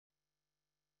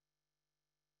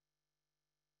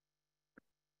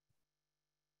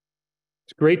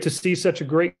It's great to see such a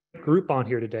great group on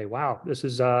here today. Wow, this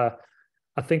is, I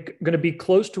think, going to be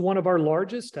close to one of our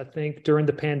largest. I think during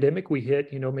the pandemic, we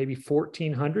hit, maybe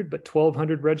 1,400, but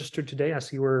 1,200 registered today. I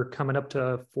see we're coming up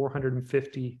to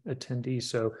 450 attendees.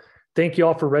 So thank you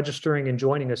all for registering and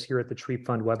joining us here at the Tree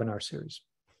Fund webinar series.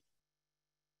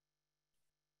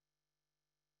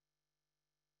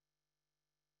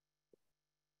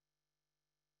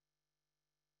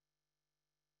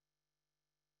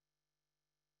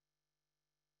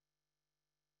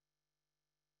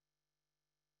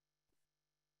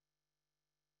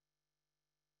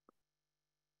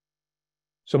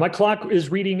 So my clock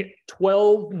is reading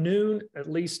 12 noon, at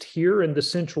least here in the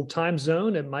Central Time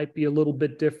Zone. It might be a little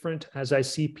bit different as I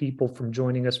see people from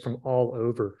joining us from all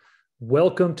over.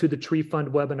 Welcome to the Tree Fund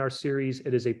webinar series.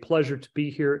 It is a pleasure to be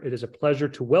here. It is a pleasure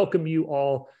to welcome you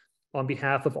all on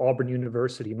behalf of Auburn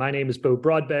University. My name is Bo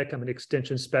Broadbeck. I'm an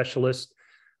extension specialist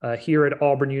here at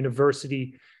Auburn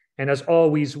University. And as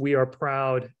always, we are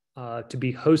proud to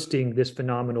be hosting this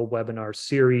phenomenal webinar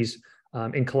series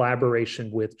in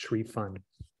collaboration with Tree Fund.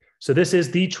 So this is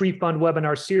the Tree Fund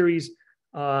webinar series.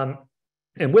 And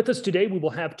with us today, we will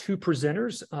have two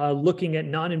presenters looking at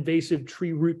non-invasive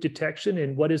tree root detection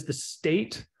and what is the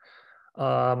state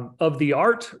of the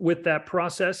art with that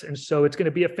process. And so it's going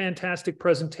to be a fantastic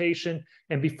presentation.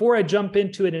 And before I jump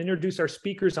into it and introduce our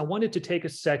speakers, I wanted to take a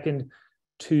second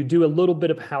to do a little bit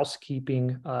of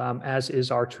housekeeping, as is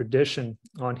our tradition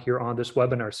on here on this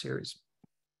webinar series.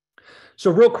 So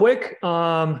real quick,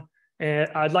 and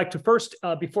I'd like to first,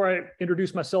 before I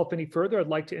introduce myself any further, I'd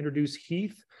like to introduce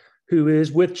Heath, who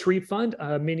is with Tree Fund.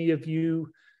 Many of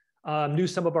you knew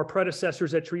some of our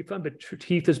predecessors at Tree Fund, but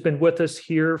Heath has been with us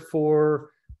here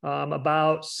for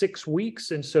about 6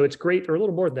 weeks. And so it's great, or a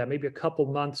little more than that, maybe a couple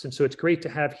months. And so it's great to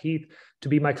have Heath to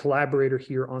be my collaborator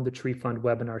here on the Tree Fund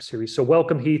webinar series. So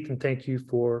welcome, Heath, and thank you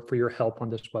for your help on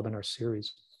this webinar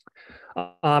series.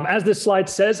 As this slide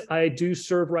says, I do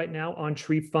serve right now on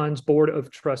Tree Fund's Board of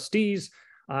Trustees.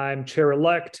 I'm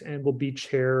chair-elect and will be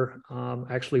chair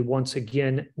actually once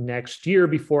again next year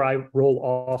before I roll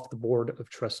off the Board of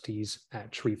Trustees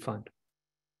at Tree Fund.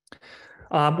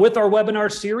 With our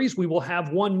webinar series, we will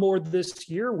have one more this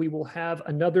year. We will have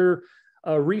another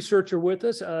researcher with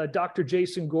us, Dr.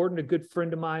 Jason Gordon, a good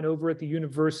friend of mine over at the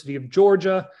University of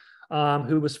Georgia,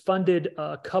 who was funded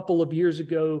a couple of years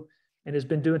ago and has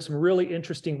been doing some really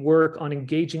interesting work on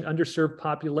engaging underserved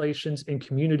populations in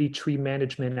community tree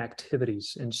management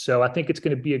activities. And so I think it's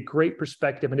going to be a great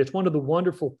perspective. And it's one of the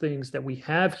wonderful things that we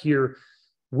have here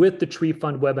with the Tree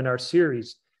Fund webinar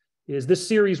series is this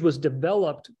series was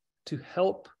developed to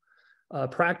help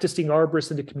practicing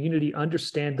arborists in the community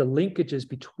understand the linkages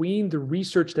between the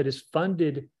research that is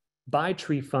funded by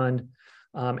Tree Fund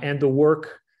and the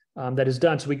work that is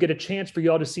done. So we get a chance for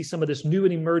you all to see some of this new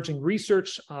and emerging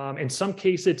research. In some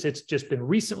cases, it's just been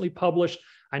recently published.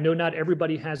 I know not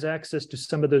everybody has access to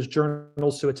some of those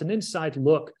journals, so it's an inside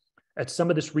look at some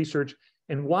of this research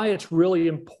and why it's really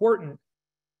important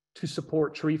to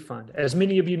support Tree Fund. As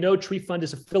many of you know, Tree Fund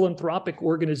is a philanthropic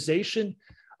organization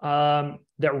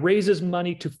that raises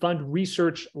money to fund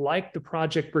research like the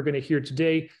project we're going to hear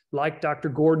today, like Dr.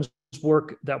 Gordon's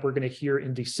work that we're going to hear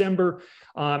in December.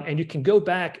 And you can go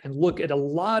back and look at a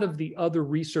lot of the other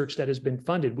research that has been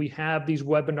funded. We have these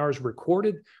webinars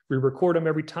recorded. We record them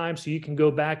every time. So you can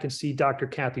go back and see Dr.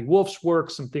 Kathy Wolf's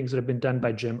work, some things that have been done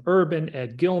by Jim Urban,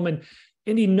 Ed Gilman,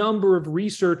 any number of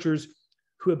researchers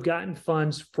who have gotten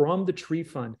funds from the Tree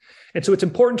Fund. And so it's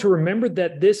important to remember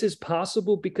that this is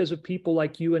possible because of people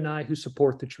like you and I who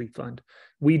support the Tree Fund.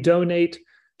 We donate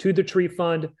to the Tree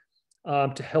Fund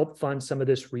to help fund some of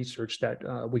this research that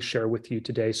we share with you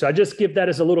today. So I just give that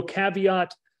as a little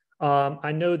caveat.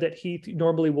 I know that Heath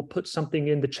normally will put something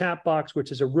in the chat box,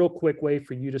 which is a real quick way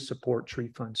for you to support Tree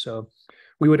Fund. So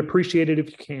we would appreciate it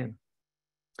if you can.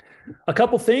 A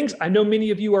couple things. I know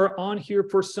many of you are on here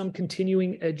for some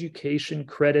continuing education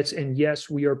credits, and yes,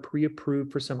 we are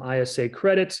pre-approved for some ISA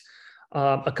credits.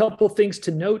 A couple things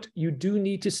to note. You do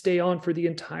need to stay on for the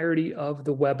entirety of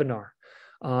the webinar.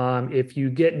 If you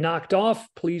get knocked off,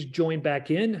 please join back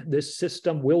in. This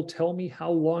system will tell me how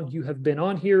long you have been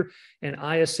on here, and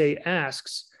ISA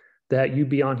asks that you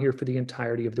be on here for the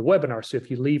entirety of the webinar. So if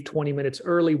you leave 20 minutes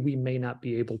early, we may not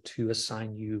be able to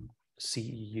assign you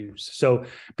CEUs. So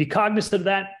be cognizant of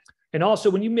that. And also,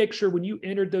 when you make sure when you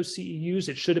entered those CEUs,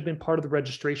 it should have been part of the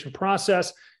registration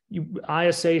process.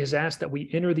 ISA has asked that we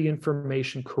enter the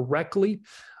information correctly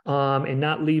and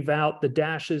not leave out the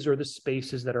dashes or the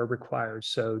spaces that are required.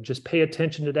 So just pay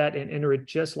attention to that and enter it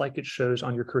just like it shows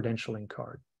on your credentialing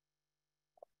card.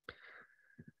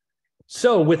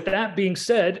 So with that being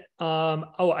said, and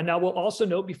I will also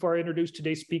note before I introduce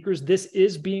today's speakers, this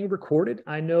is being recorded.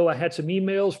 I know I had some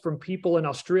emails from people in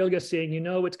Australia saying,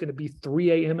 it's going to be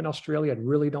 3 a.m. in Australia. I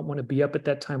really don't want to be up at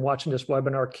that time watching this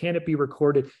webinar. Can it be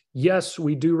recorded? Yes,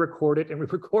 we do record it. And we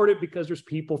record it because there's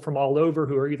people from all over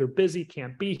who are either busy,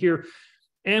 can't be here.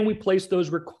 And we place those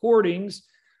recordings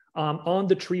on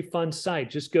the Tree Fund site.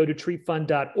 Just go to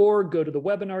treefund.org, go to the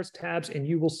webinars tabs, and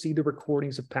you will see the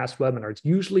recordings of past webinars.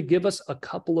 Usually give us a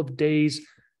couple of days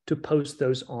to post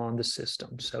those on the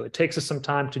system. So it takes us some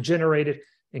time to generate it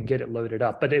and get it loaded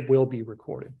up, but it will be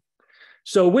recorded.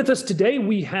 So with us today,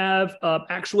 we have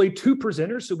actually two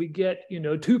presenters. So we get,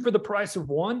 two for the price of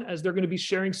one, as they're going to be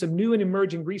sharing some new and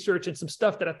emerging research and some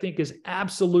stuff that I think is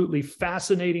absolutely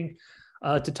fascinating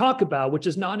to talk about, which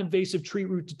is non-invasive tree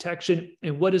root detection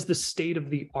and what is the state of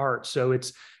the art. So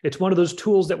it's one of those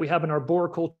tools that we have in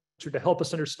arboriculture to help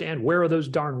us understand where are those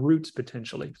darn roots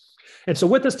potentially. And so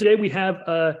with us today, we have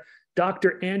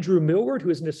Dr. Andrew Millward, who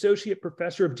is an associate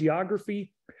professor of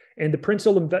geography and the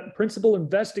principal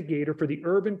investigator for the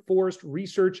Urban Forest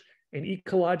Research and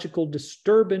Ecological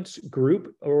Disturbance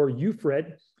Group, or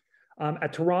UFRED,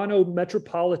 at Toronto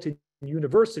Metropolitan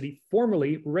University,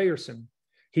 formerly Ryerson.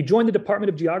 He joined the Department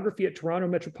of Geography at Toronto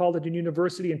Metropolitan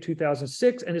University in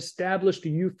 2006 and established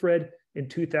UFRED in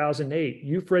 2008.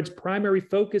 UFRED's primary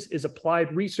focus is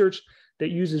applied research that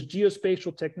uses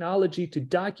geospatial technology to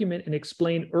document and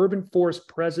explain urban forest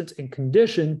presence and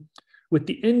condition, with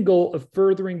the end goal of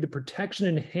furthering the protection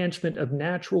and enhancement of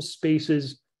natural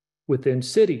spaces within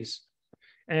cities.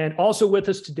 And also with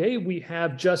us today, we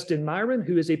have Justin Miron,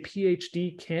 who is a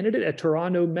PhD candidate at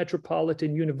Toronto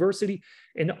Metropolitan University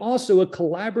and also a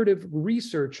collaborative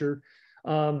researcher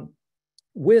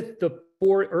with the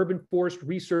Urban Forest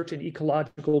Research and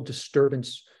Ecological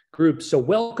Disturbance Group. So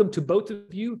welcome to both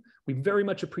of you. We very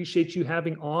much appreciate you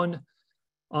having on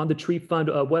the Tree Fund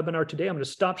webinar today. I'm going to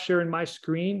stop sharing my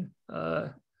screen,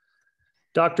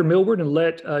 Dr. Millward, and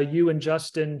let you and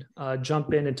Justin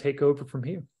jump in and take over from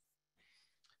here.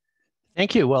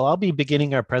 Thank you. Well, I'll be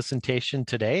beginning our presentation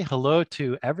today. Hello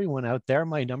to everyone out there.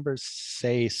 My numbers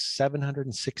say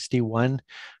 761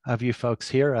 of you folks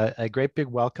here. A great big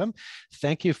welcome.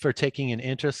 Thank you for taking an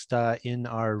interest in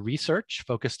our research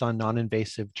focused on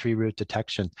non-invasive tree root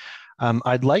detection.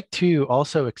 I'd like to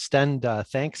also extend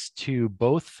thanks to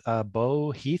both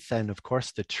Bo, Heath, and of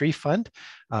course the Tree Fund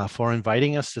for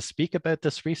inviting us to speak about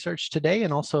this research today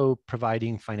and also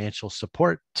providing financial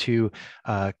support to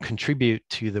contribute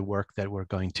to the work that we're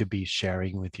going to be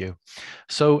sharing with you.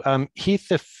 So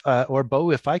Heath, or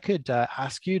Bo, if I could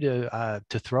ask you to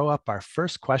throw up our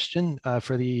first question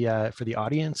for the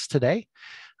audience today.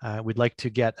 We'd like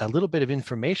to get a little bit of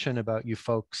information about you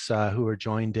folks who are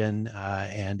joined in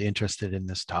and interested in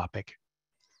this topic.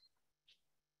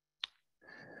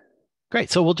 Great,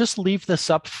 so we'll just leave this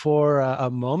up for a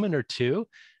moment or two.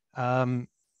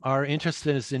 Our interest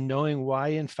is in knowing why,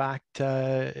 in fact,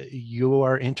 you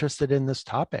are interested in this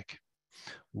topic.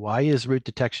 Why is root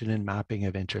detection and mapping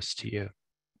of interest to you?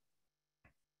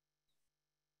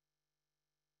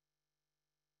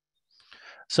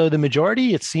 So the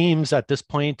majority, it seems, at this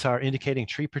point are indicating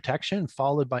tree protection,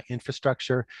 followed by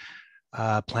infrastructure,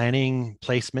 planning,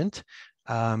 placement.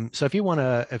 So if you want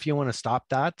to stop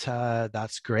that,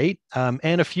 that's great.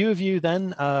 And a few of you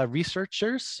then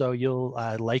researchers, so you'll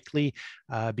likely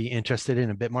be interested in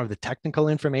a bit more of the technical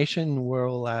information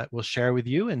we'll share with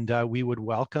you, and we would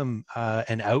welcome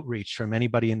an outreach from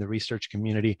anybody in the research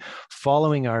community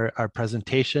following our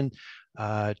presentation.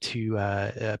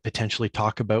 To potentially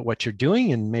talk about what you're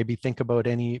doing and maybe think about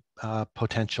any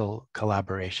potential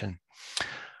collaboration.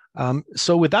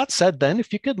 So with that said, then,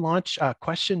 if you could launch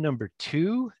question number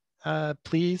 2,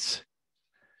 please.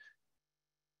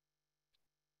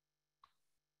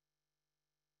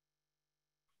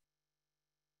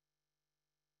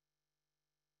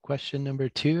 Question number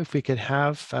 2, if we could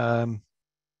have.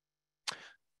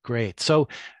 Great. So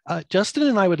Justin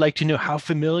and I would like to know how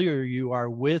familiar you are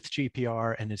with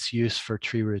GPR and its use for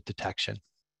tree root detection.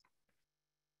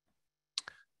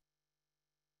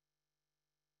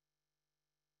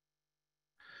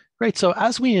 Great. So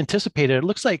as we anticipated, it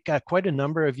looks like quite a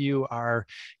number of you are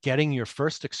getting your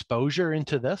first exposure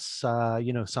into this.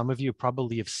 Some of you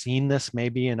probably have seen this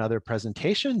maybe in other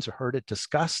presentations or heard it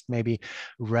discussed, maybe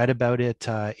read about it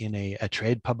in a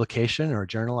trade publication or a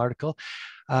journal article.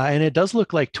 And it does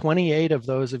look like 28 of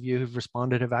those of you who've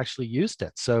responded have actually used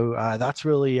it. So that's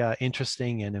really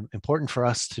interesting and important for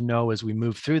us to know as we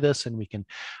move through this, and we can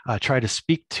try to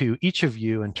speak to each of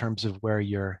you in terms of where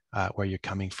you're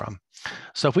coming from.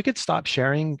 So if we could stop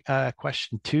sharing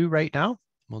question 2 right now,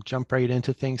 we'll jump right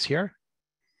into things here.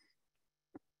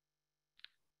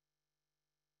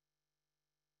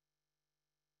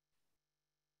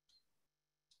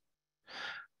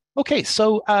 Okay,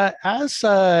 so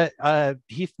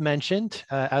Heath mentioned,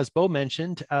 as Bo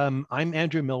mentioned, I'm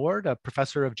Andrew Millward, a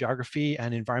professor of geography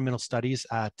and environmental studies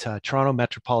at Toronto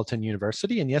Metropolitan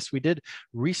University. And yes, we did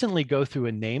recently go through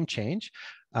a name change.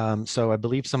 So I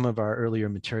believe some of our earlier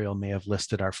material may have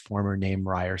listed our former name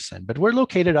Ryerson, but we're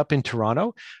located up in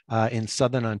Toronto in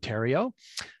Southern Ontario.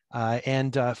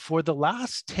 For the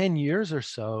last 10 years or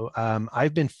so,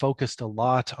 I've been focused a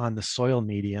lot on the soil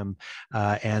medium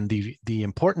and the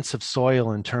importance of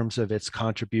soil in terms of its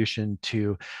contribution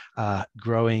to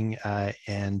growing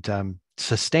and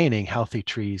sustaining healthy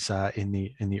trees in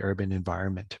the urban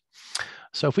environment.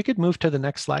 So if we could move to the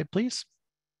next slide, please.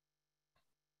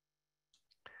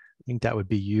 I think that would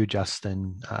be you,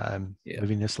 Justin,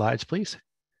 moving the slides, please.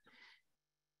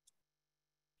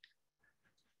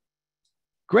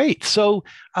 Great. So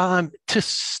to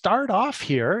start off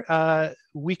here,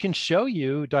 we can show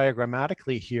you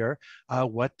diagrammatically here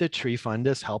what the tree fund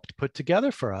has helped put together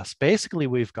for us. Basically,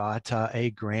 we've got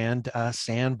a grand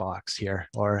sandbox here,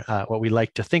 or what we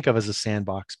like to think of as a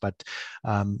sandbox, but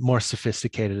more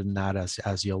sophisticated than that,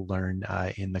 as you'll learn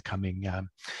in the coming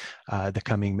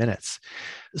minutes.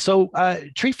 So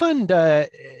Tree Fund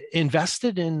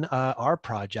invested in our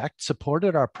project,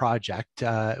 supported our project,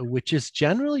 which is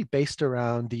generally based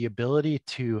around the ability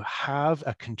to have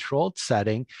a controlled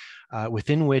setting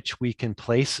within which we can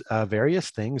place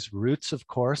various things, roots, of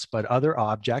course, but other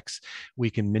objects. We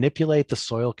can manipulate the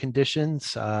soil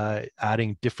conditions,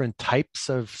 adding different types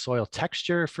of soil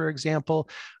texture, for example,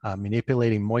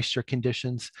 manipulating moisture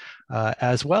conditions,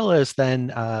 as well as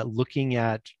then looking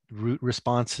at root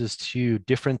responses to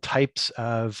different types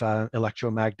of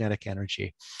electromagnetic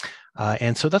energy.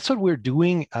 And so that's what we're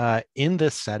doing in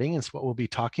this setting. It's what we'll be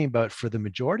talking about for the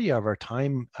majority of our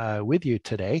time with you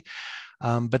today.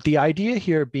 But the idea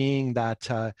here being that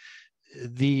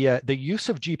the use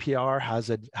of GPR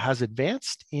has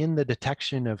advanced in the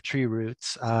detection of tree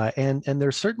roots, and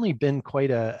there's certainly been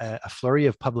quite a flurry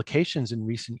of publications in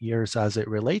recent years as it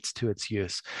relates to its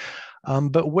use.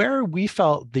 But where we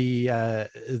felt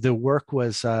the work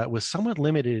was somewhat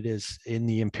limited is in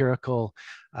the empirical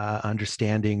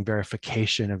understanding,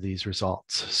 verification of these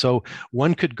results. So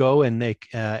one could go and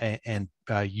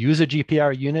use a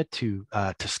GPR unit to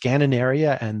scan an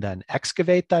area and then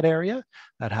excavate that area.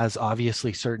 That has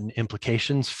obviously certain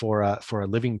implications for a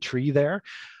living tree there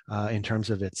in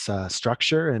terms of its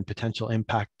structure and potential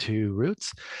impact to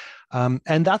roots.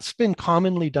 And that's been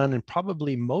commonly done and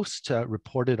probably most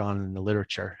reported on in the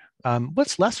literature.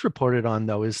 What's less reported on,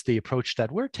 though, is the approach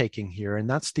that we're taking here, and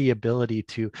that's the ability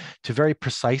to very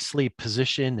precisely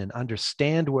position and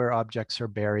understand where objects are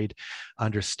buried,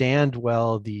 understand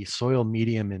well the soil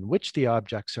medium in which the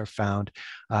objects are found,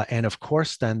 and of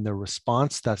course, then the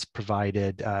response that's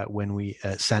provided when we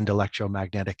send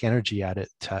electromagnetic energy at it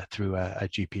through a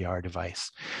GPR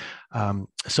device.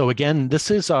 So again,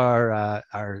 this is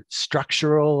our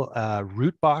structural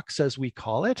root box, as we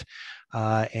call it.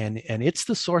 And it's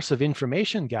the source of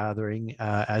information gathering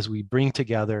as we bring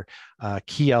together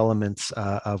key elements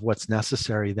of what's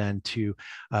necessary then to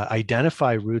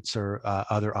identify roots or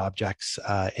other objects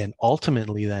and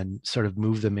ultimately then sort of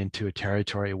move them into a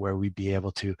territory where we'd be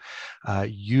able to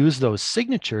use those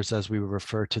signatures, as we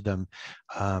refer to them,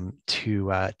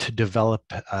 to develop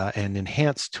and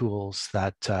enhance tools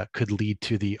that could lead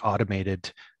to the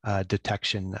automated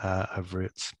detection of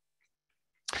roots.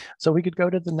 So we could go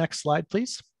to the next slide,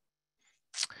 please.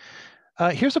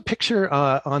 Here's a picture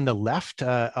on the left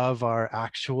of our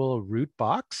actual root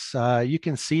box. You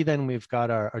can see then we've got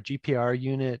our GPR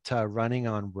unit running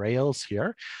on rails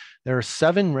here. There are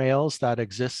 7 rails that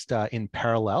exist in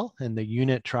parallel, and the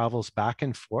unit travels back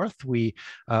and forth. We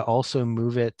also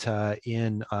move it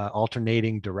in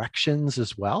alternating directions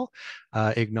as well,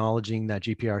 acknowledging that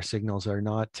GPR signals are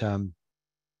not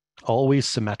always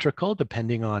symmetrical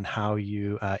depending on how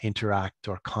you interact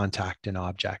or contact an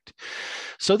object.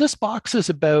 So this box is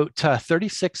about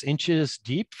 36 inches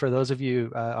deep for those of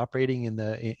you operating in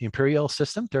the imperial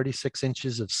system, 36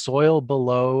 inches of soil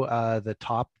below the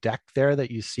top deck there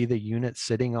that you see the unit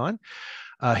sitting on.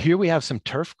 Here we have some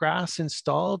turf grass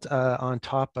installed on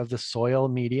top of the soil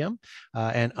medium,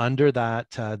 and under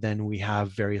that then we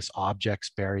have various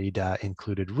objects buried,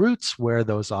 included roots, where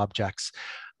those objects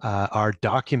are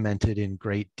documented in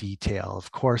great detail.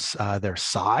 Of course, their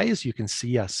size, you can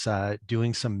see us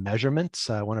doing some measurements.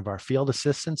 One of our field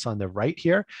assistants on the right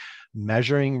here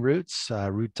measuring roots,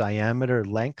 root diameter,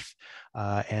 length,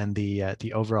 and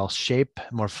the overall shape,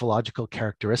 morphological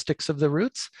characteristics of the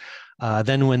roots.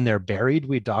 Then when they're buried,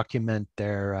 we document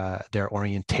their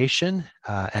orientation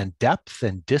and depth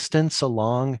and distance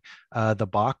along the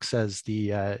box as the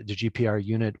GPR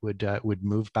unit would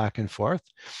move back and forth.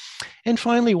 And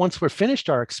finally, once we're finished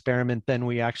our experiment, then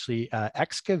we actually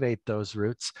excavate those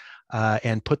roots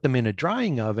and put them in a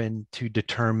drying oven to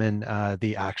determine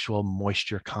the actual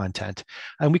moisture content.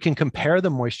 And we can compare the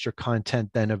moisture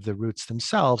content then of the roots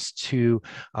themselves to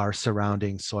our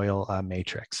surrounding soil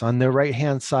matrix. On the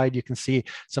right-hand side, you can see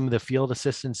some of the field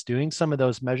assistants doing some of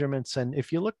those measurements. And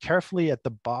if you look carefully at the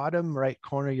bottom right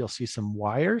corner, you'll see some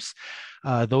wires.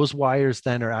 Those wires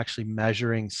then are actually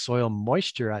measuring soil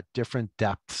moisture at different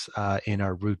depths in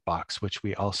our root box, which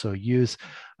we also use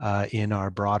in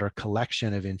our broader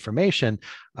collection of information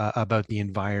about the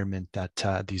environment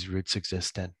that these roots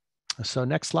exist in. So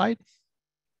next slide.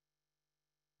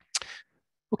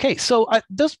 Okay, so at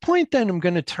this point then I'm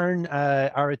going to turn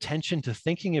our attention to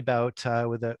thinking about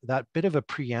that bit of a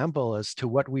preamble as to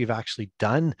what we've actually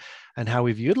done and how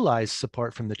we've utilized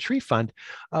support from the Tree Fund.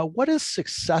 What does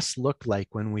success look like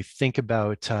when we think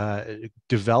about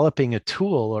developing a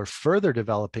tool or further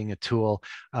developing a tool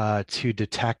to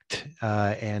detect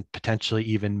and potentially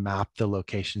even map the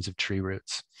locations of tree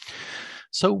roots?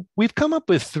 So we've come up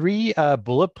with three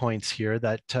bullet points here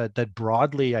that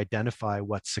broadly identify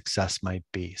what success might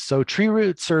be. So tree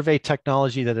root survey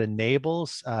technology that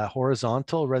enables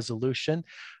horizontal resolution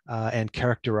and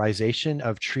characterization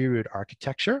of tree root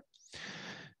architecture.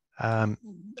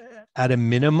 At a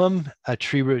minimum, a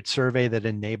tree root survey that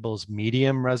enables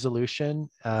medium resolution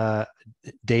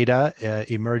data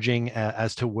emerging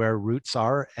as to where roots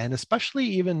are, and especially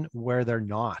even where they're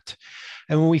not.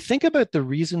 And when we think about the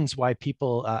reasons why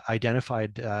people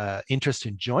identified interest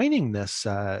in joining this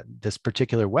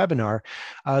particular webinar,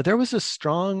 there was a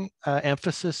strong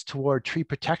emphasis toward tree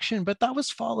protection, but that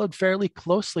was followed fairly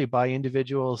closely by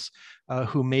individuals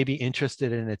who may be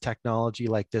interested in a technology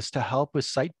like this to help with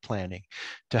site planning,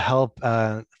 to help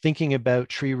thinking about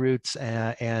tree roots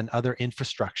and other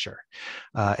infrastructure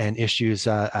and issues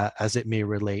as it may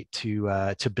relate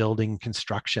to building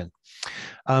construction.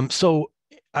 So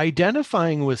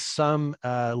identifying with some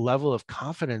level of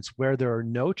confidence where there are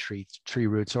no tree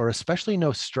roots, or especially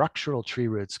no structural tree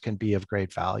roots, can be of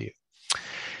great value.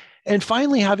 And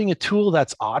finally, having a tool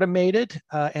that's automated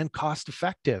and cost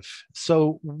effective.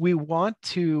 So we want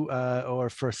to, or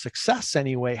for success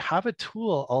anyway, have a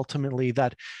tool ultimately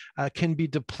that can be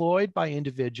deployed by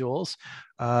individuals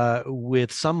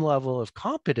with some level of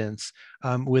competence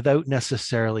without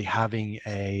necessarily having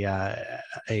a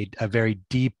very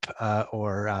deep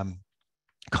or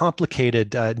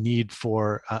complicated need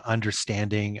for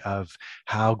understanding of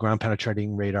how ground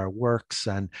penetrating radar works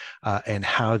and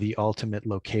how the ultimate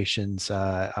locations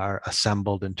are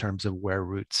assembled in terms of where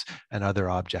roots and other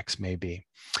objects may be.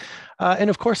 And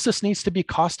of course, this needs to be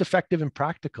cost effective and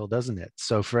practical, doesn't it?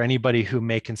 So for anybody who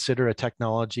may consider a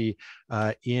technology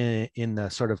in the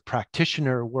sort of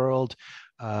practitioner world,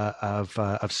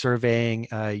 of surveying,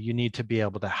 you need to be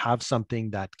able to have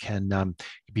something that can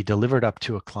be delivered up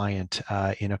to a client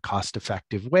in a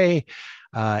cost-effective way,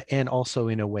 and also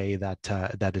in a way that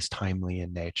that is timely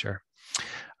in nature.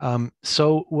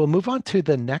 So we'll move on to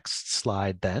the next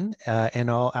slide then, and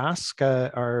I'll ask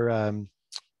our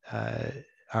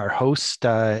host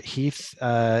Heath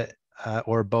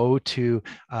or Bo to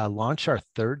launch our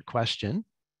third question.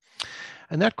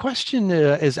 And that question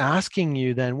is asking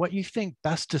you then what you think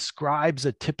best describes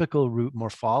a typical root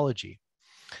morphology.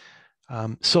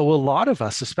 So a lot of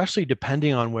us, especially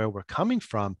depending on where we're coming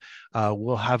from,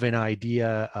 will have an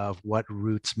idea of what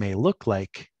roots may look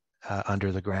like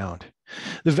under the ground.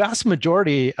 The vast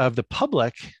majority of the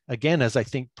public, again, as I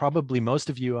think probably most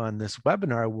of you on this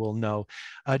webinar will know,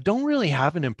 don't really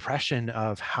have an impression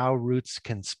of how roots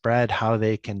can spread, how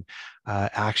they can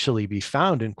actually be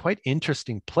found in quite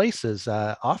interesting places,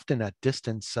 often at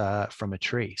distance from a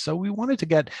tree. So we wanted to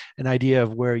get an idea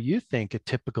of where you think a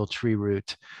typical tree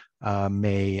root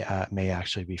may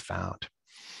actually be found.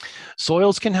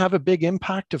 Soils can have a big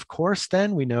impact, of course,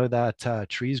 then. We know that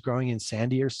trees growing in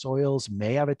sandier soils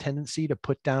may have a tendency to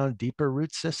put down deeper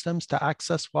root systems to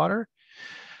access water.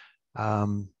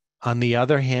 On the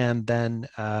other hand, then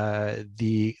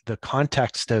the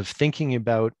context of thinking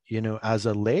about, as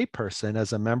a lay person,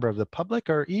 as a member of the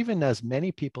public, or even as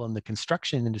many people in the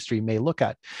construction industry may look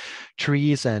at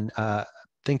trees and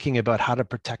thinking about how to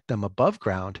protect them above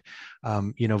ground,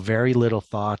 very little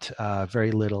thought,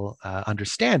 very little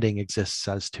understanding exists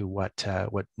as to what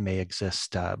may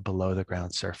exist below the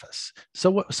ground surface.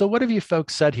 So what have you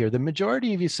folks said here? The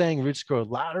majority of you saying roots grow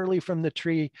laterally from the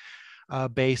tree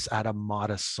base at a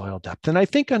modest soil depth. And I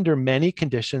think under many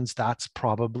conditions, that's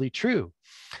probably true.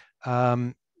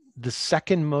 The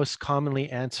second most commonly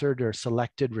answered or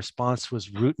selected response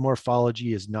was root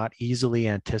morphology is not easily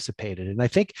anticipated. And I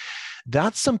think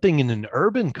that's something in an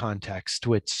urban context,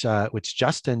 which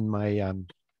Justin,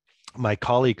 my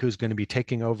colleague who's going to be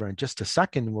taking over in just a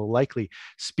second will likely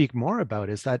speak more about,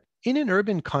 is that in an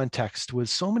urban context with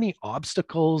so many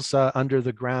obstacles under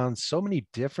the ground, so many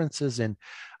differences in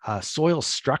soil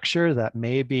structure that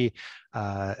may be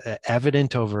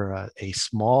evident over a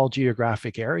small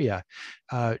geographic area,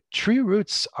 tree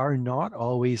roots are not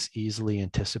always easily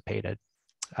anticipated.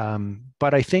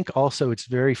 But I think also it's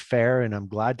very fair, and I'm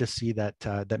glad to see that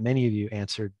that many of you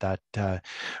answered that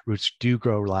roots do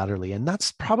grow laterally, and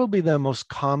that's probably the most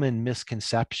common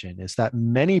misconception. Is that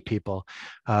many people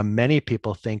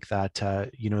think that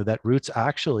that roots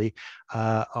actually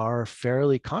are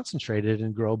fairly concentrated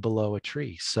and grow below a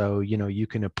tree. So you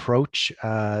can approach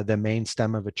the main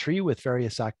stem of a tree with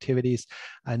various activities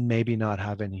and maybe not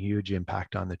have any huge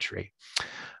impact on the tree.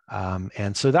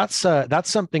 And so that's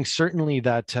something certainly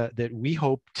that we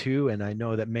hope to, and I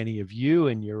know that many of you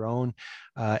in your own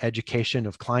education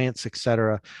of clients, et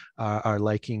cetera, are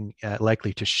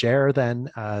likely to share then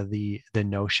the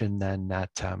notion then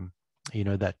that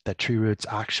that tree roots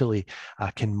actually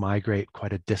can migrate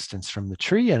quite a distance from the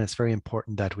tree, and it's very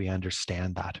important that we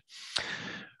understand that.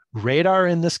 Radar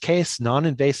in this case,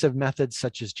 non-invasive methods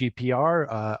such as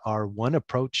GPR are one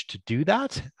approach to do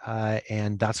that.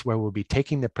 And that's where we'll be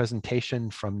taking the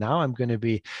presentation from now. I'm going to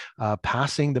be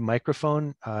passing the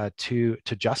microphone to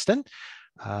Justin,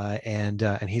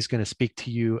 and he's going to speak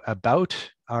to you about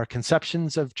our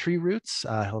conceptions of tree roots.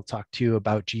 He'll talk to you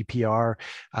about GPR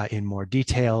in more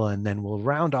detail, and then we'll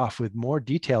round off with more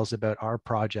details about our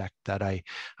project that I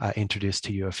introduced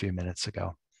to you a few minutes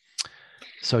ago.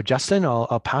 So Justin,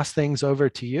 I'll pass things over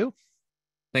to you.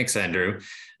 Thanks, Andrew.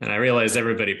 And I realize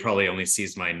everybody probably only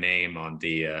sees my name on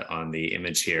the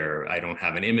image here. I don't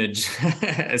have an image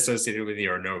associated with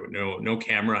you, or no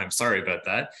camera. I'm sorry about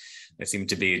that. I seem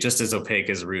to be just as opaque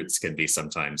as roots can be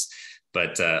sometimes.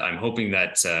 But I'm hoping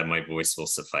that my voice will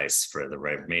suffice for the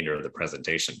remainder of the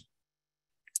presentation.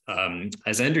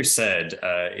 As Andrew said,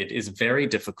 it is very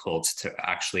difficult to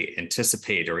actually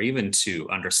anticipate or even to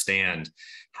understand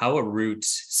how a root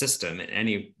system in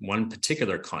any one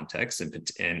particular context,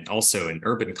 and also in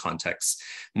urban contexts,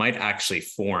 might actually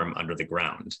form under the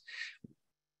ground.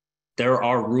 There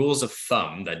are rules of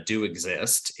thumb that do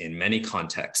exist in many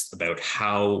contexts about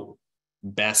how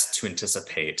best to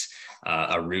anticipate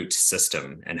a root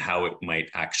system and how it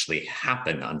might actually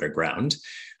happen underground.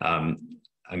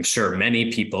 I'm sure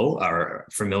many people are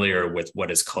familiar with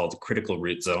what is called critical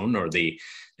root zone, or the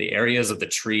areas of the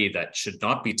tree that should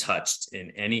not be touched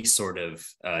in any sort of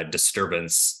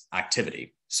disturbance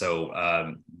activity.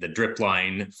 So the drip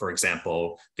line, for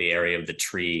example, the area of the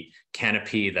tree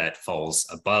canopy that falls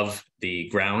above the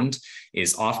ground,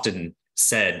 is often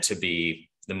said to be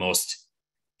the most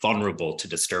vulnerable to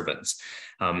disturbance.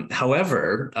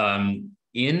 However,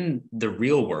 in the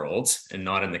real world, and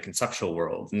not in the conceptual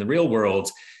world, in the real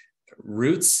world,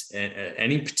 roots,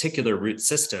 any particular root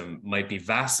system might be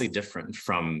vastly different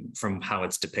from how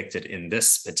it's depicted in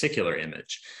this particular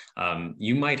image.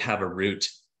 You might have a root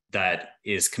that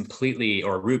is completely,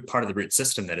 or a root part of the root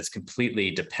system that is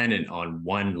completely dependent on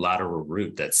one lateral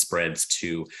root that spreads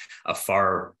to a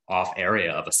far off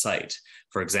area of a site.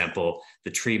 For example,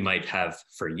 the tree might have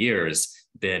for years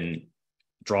been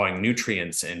drawing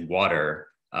nutrients and water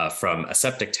from a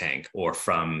septic tank or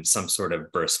from some sort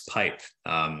of burst pipe.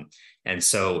 And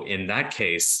so in that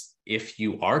case, if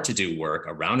you are to do work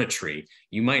around a tree,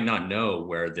 you might not know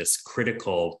where this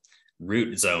critical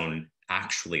root zone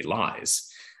actually lies.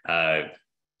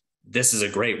 This is a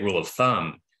great rule of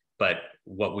thumb, but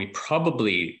what we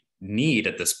probably need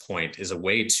at this point is a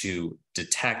way to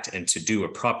detect and to do a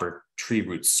proper tree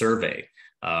root survey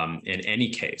in any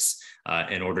case,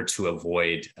 in order to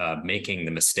avoid making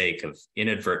the mistake of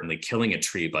inadvertently killing a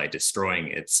tree by destroying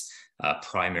its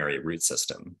primary root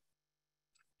system.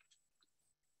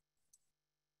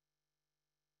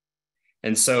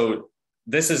 And so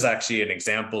this is actually an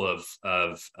example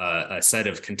of a set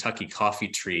of Kentucky coffee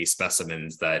tree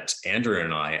specimens that Andrew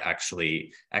and I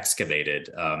actually excavated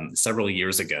several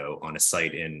years ago on a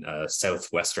site in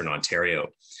southwestern Ontario.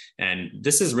 And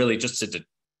this is really just to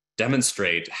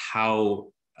demonstrate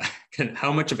how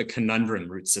how much of a conundrum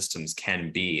root systems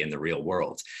can be in the real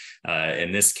world.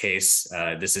 In this case,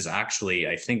 this is actually,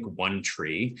 I think, one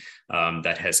tree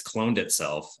that has cloned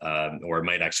itself, or it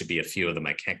might actually be a few of them.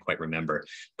 I can't quite remember.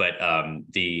 But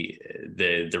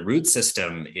the root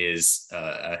system is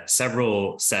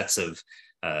several sets of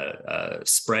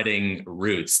spreading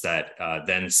roots that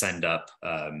then send up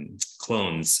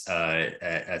clones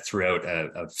throughout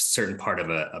a certain part of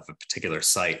a particular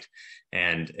site.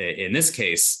 And in this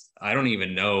case, I don't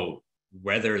even know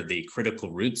whether the critical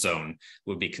root zone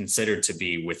would be considered to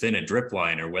be within a drip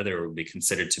line or whether it would be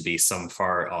considered to be some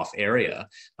far off area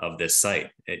of this site.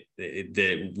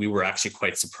 We were actually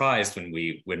quite surprised when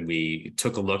we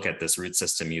took a look at this root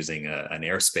system using an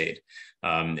air spade.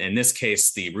 In this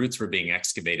case, the roots were being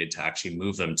excavated to actually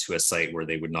move them to a site where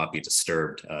they would not be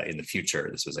disturbed in the future.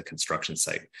 This was a construction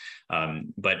site.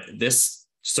 But this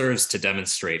serves to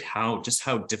demonstrate just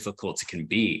how difficult it can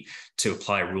be to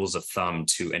apply rules of thumb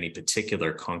to any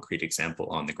particular concrete example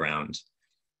on the ground.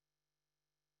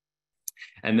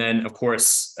 And then, of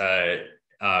course,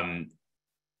 in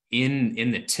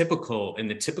the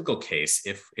typical case,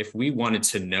 if we wanted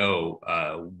to know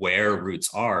where roots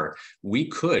are, we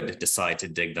could decide to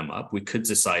dig them up. We could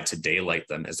decide to daylight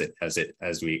them, as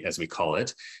we call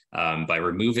it, by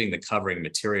removing the covering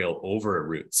material over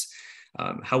roots.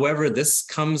 However, this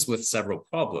comes with several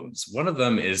problems. One of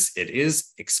them is it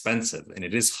is expensive and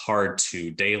it is hard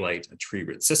to daylight a tree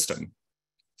root system.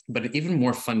 But even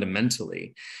more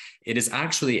fundamentally, it is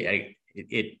actually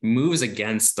it moves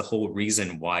against the whole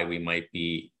reason why we might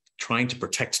be trying to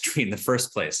protect a tree in the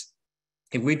first place.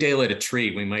 If we daylight a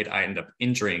tree, we might end up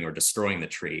injuring or destroying the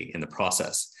tree in the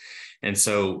process. And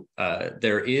so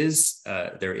there is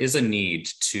a need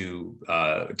to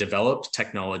develop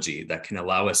technology that can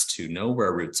allow us to know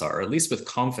where roots are, or at least with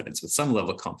confidence, with some level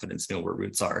of confidence, know where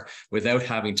roots are without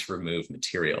having to remove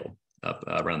material up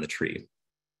around the tree.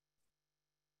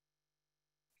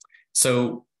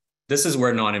 So this is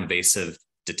where non-invasive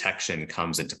detection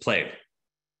comes into play.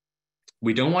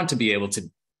 We don't want to be able to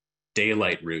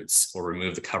daylight roots or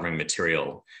remove the covering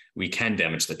material. We can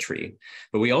damage the tree,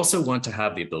 but we also want to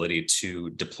have the ability to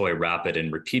deploy rapid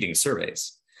and repeating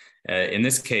surveys. In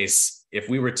this case, if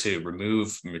we were to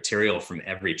remove material from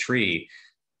every tree,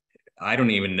 I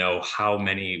don't even know how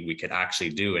many we could actually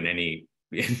do in any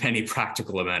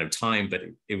practical amount of time, but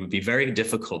it would be very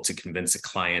difficult to convince a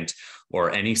client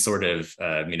or any sort of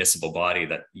municipal body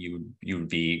that you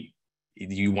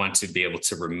want to be able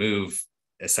to remove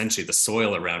essentially the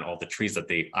soil around all the trees that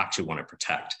they actually want to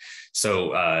protect.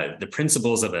 So the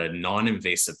principles of a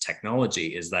non-invasive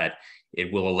technology is that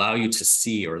it will allow you to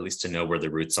see, or at least to know where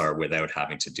the roots are without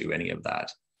having to do any of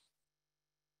that.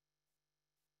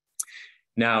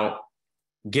 Now,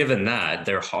 given that,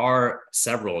 there are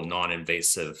several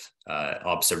non-invasive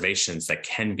observations that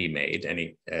can be made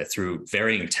through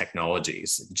varying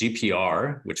technologies.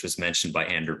 GPR, which was mentioned by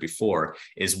Andrew before,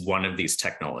 is one of these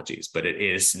technologies, but it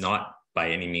is not by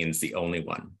any means the only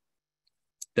one.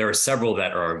 There are several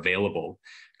that are available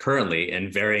currently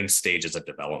in varying stages of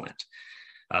development.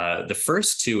 The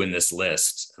first two in this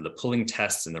list, the pulling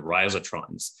tests and the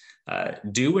rhizotrons,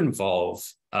 do involve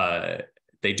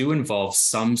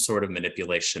some sort of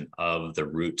manipulation of the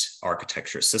root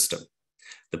architecture system.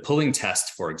 The pulling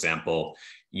test, for example,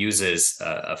 uses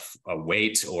a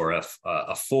weight or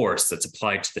a force that's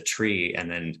applied to the tree and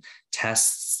then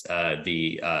tests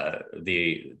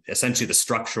essentially the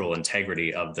structural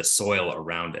integrity of the soil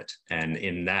around it. And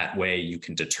in that way, you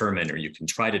can determine, or you can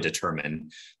try to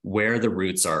determine, where the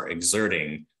roots are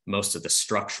exerting most of the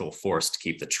structural force to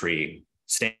keep the tree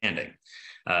standing.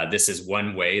 This is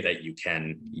one way that you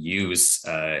can use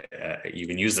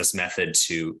this method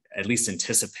to at least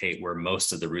anticipate where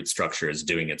most of the root structure is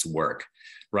doing its work.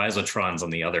 Rhizotrons, on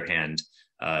the other hand,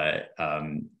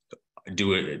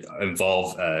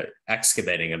 involve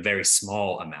excavating a very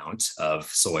small amount of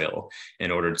soil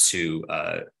in order to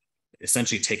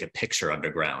essentially take a picture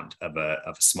underground of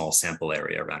a small sample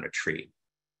area around a tree.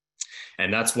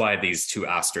 And that's why these two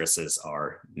asterisks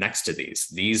are next to these.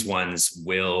 These ones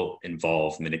will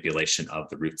involve manipulation of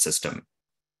the root system.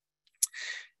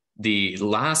 The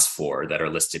last four that are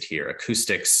listed here,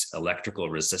 acoustics, electrical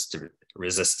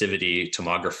resistivity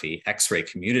tomography, X-ray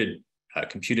computed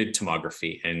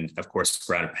tomography, and of course,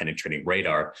 ground penetrating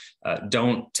radar,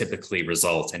 don't typically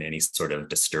result in any sort of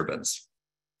disturbance.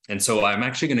 And so I'm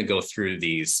actually going to go through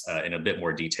these in a bit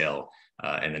more detail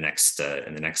in the next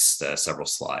several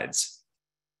slides.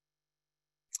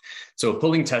 So a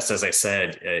pulling test, as I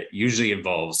said, usually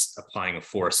involves applying a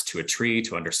force to a tree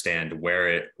to understand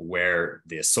where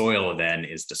the soil then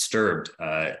is disturbed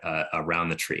around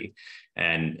the tree.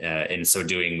 And in so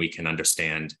doing, we can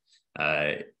understand,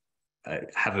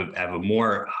 have a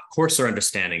more coarser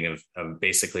understanding of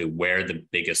basically where the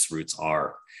biggest roots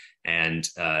are. And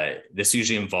this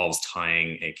usually involves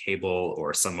tying a cable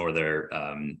or some other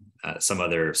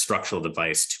structural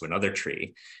device to another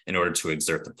tree in order to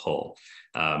exert the pull.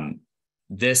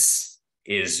 This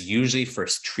is usually for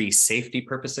tree safety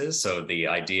purposes. So the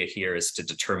idea here is to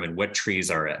determine what trees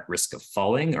are at risk of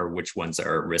falling or which ones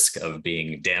are at risk of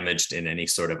being damaged in any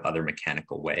sort of other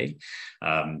mechanical way.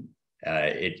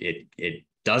 It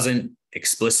doesn't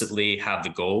explicitly have the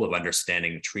goal of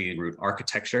understanding tree root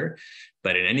architecture,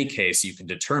 but in any case, you can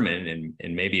determine,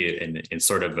 and maybe in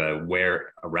sort of a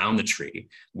where around the tree,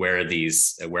 where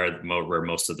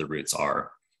most of the roots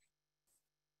are.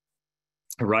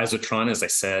 A rhizotron, as I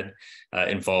said,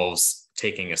 involves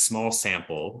taking a small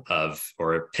sample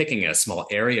or picking a small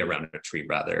area around a tree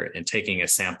rather, and taking a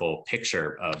sample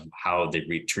picture of how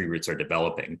the tree roots are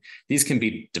developing. These can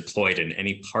be deployed in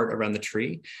any part around the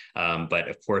tree, but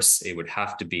of course you would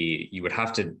have to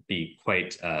be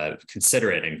quite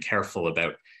considerate and careful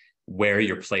about where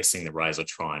you're placing the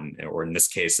rhizotron, or in this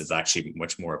case, it's actually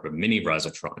much more of a mini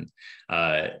rhizotron.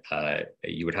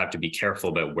 You would have to be careful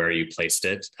about where you placed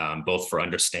it, both for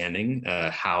understanding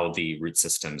how the root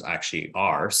systems actually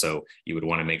are. So you would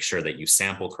want to make sure that you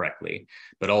sample correctly,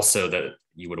 but also that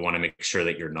you would want to make sure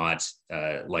that you're not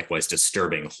likewise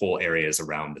disturbing whole areas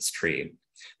around this tree.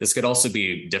 This could also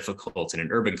be difficult in an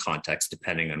urban context,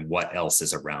 depending on what else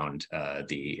is around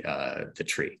the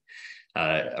tree.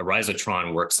 A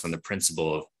rhizotron works on the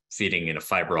principle of feeding in a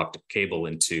fiber optic cable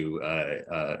into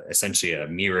essentially a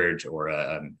mirrored or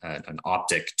an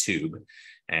optic tube,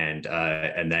 and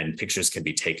then pictures can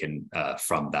be taken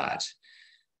from that.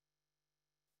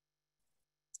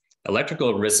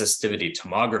 Electrical resistivity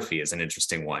tomography is an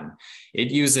interesting one.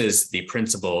 It uses the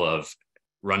principle of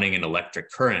running an electric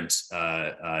current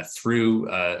through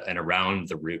and around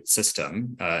the root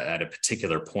system at a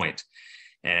particular point.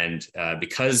 And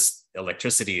because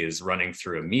electricity is running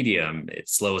through a medium, it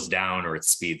slows down or it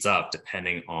speeds up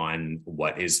depending on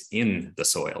what is in the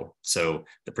soil. So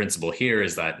the principle here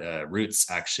is that roots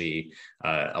actually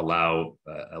allow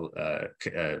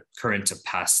current to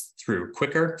pass through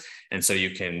quicker. And so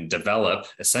you can develop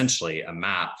essentially a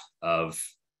map of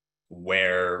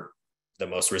where the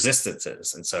most resistance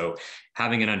is. And so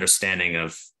having an understanding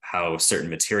of how certain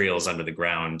materials under the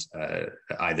ground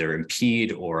either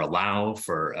impede or allow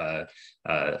for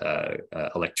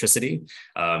electricity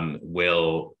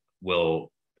will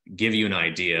give you an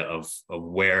idea of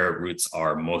where roots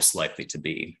are most likely to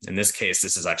be. In this case,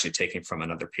 this is actually taken from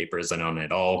another paper, Zanon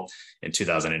et al. In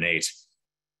 2008.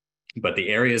 But the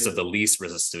areas of the least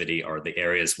resistivity are the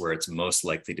areas where it's most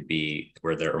likely to be,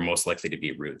 where there are most likely to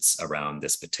be roots around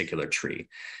this particular tree.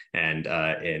 And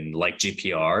in like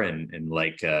GPR and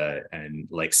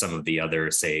like some of the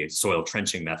other, say, soil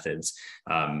trenching methods,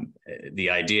 the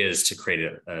idea is to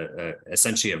create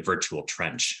essentially a virtual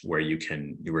trench where you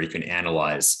can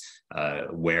analyze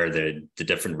where the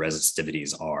different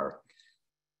resistivities are.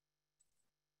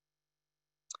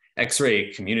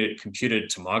 X-ray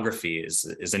computed tomography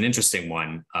is an interesting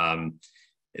one.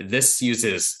 This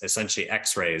uses essentially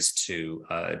X-rays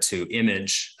to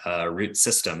image root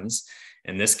systems.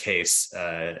 In this case,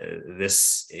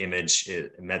 this image,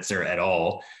 Metzner et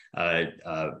al.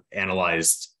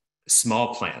 Analyzed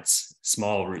small plants,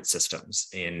 small root systems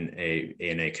in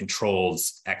a controlled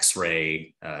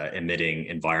X-ray emitting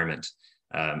environment.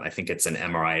 I think it's an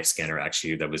MRI scanner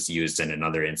actually that was used in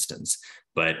another instance.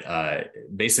 But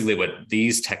basically what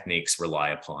these techniques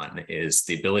rely upon is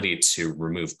the ability to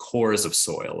remove cores of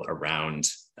soil around,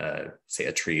 say,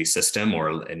 a tree system,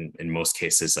 or in most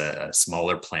cases, a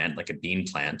smaller plant like a bean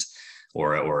plant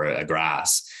or a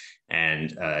grass,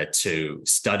 and to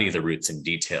study the roots in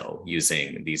detail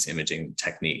using these imaging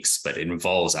techniques. But it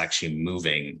involves actually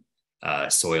moving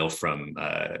soil from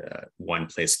one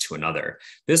place to another.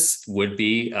 This would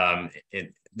be,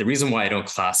 the reason why I don't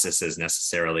class this as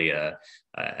necessarily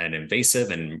an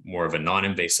invasive and more of a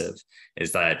non-invasive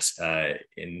is that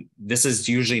this is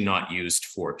usually not used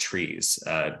for trees,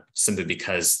 simply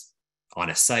because on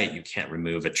a site you can't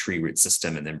remove a tree root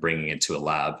system and then bring it into a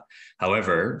lab.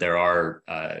 However, there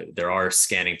are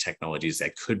scanning technologies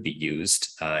that could be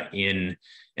used in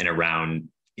and around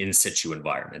in situ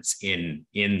environments in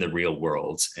the real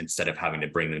world. Instead of having to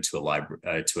bring them to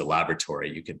a laboratory,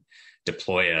 you could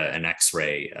deploy an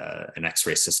X-ray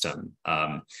system.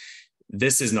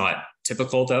 This is not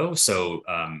typical though. So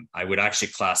I would actually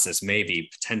class this maybe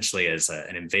potentially as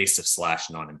an invasive /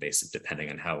 non-invasive, depending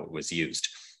on how it was used.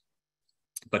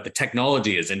 But the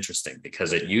technology is interesting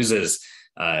because it uses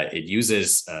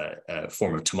a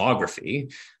form of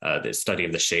tomography, the study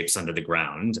of the shapes under the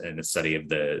ground, and the study of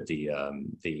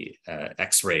the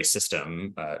X-ray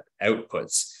system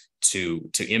outputs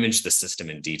to image the system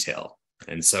in detail.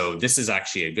 And so this is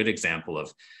actually a good example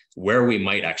of where we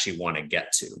might actually want to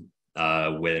get to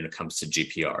when it comes to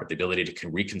GPR, the ability to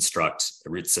reconstruct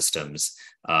root systems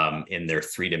in their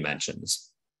 3 dimensions.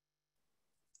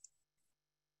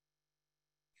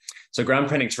 So ground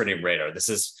penetrating radar, this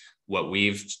is what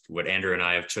Andrew and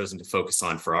I have chosen to focus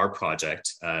on for our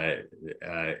project.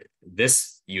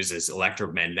 This uses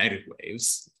electromagnetic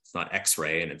waves. It's not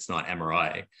X-ray and it's not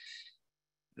MRI.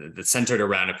 That's centered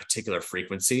around a particular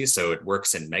frequency. So it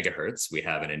works in megahertz. We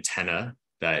have an antenna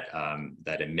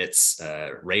that emits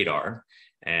radar.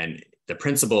 And the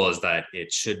principle is that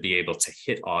it should be able to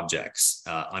hit objects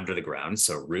under the ground,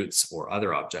 so roots or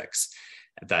other objects,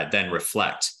 that then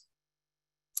reflect.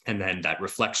 And then that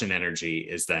reflection energy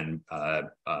is then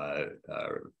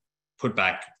put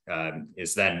back,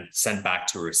 is then sent back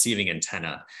to a receiving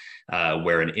antenna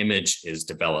where an image is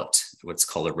developed, what's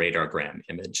called a radargram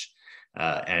image.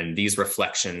 And these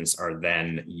reflections are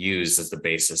then used as the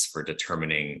basis for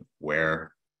determining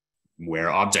where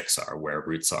objects are, where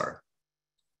roots are.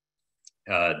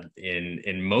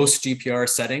 In most GPR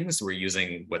settings, we're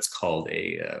using what's called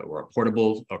a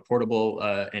portable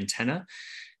antenna.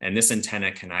 And this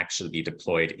antenna can actually be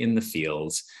deployed in the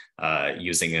fields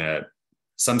using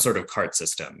some sort of cart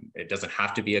system. It doesn't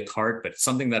have to be a cart, but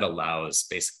something that allows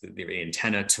basically the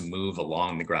antenna to move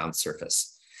along the ground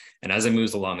surface. And as it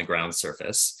moves along the ground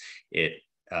surface, it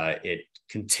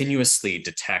continuously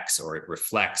detects or it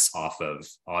reflects off of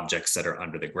objects that are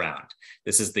under the ground.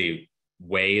 This is the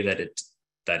way that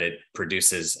it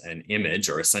produces an image,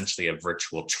 or essentially a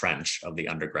virtual trench of the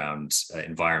underground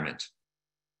environment.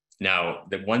 Now,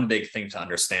 the one big thing to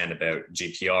understand about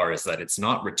GPR is that it's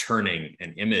not returning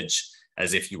an image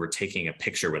as if you were taking a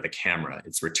picture with a camera.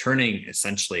 It's returning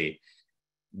essentially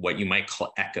what you might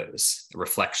call echoes,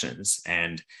 reflections.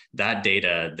 And that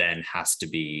data then has to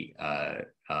be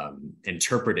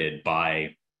interpreted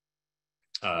by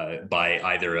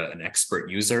either an expert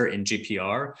user in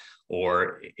GPR,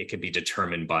 or it could be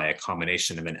determined by a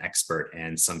combination of an expert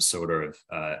and some sort of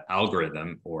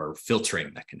algorithm or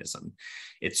filtering mechanism.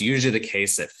 It's usually the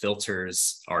case that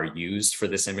filters are used for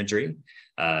this imagery,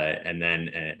 and then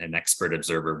an expert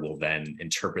observer will then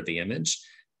interpret the image.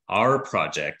 Our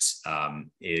project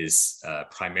is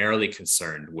primarily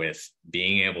concerned with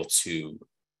being able to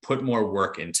put more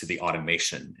work into the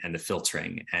automation and the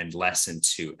filtering and less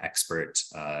into expert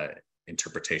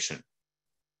interpretation.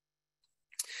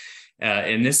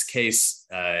 In this case,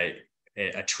 a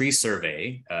tree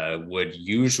survey would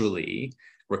usually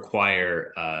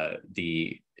require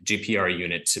the GPR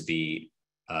unit to be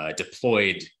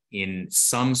deployed in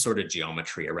some sort of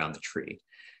geometry around the tree.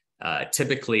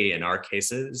 Typically, in our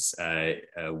cases,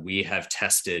 we have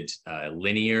tested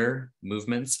linear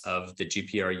movements of the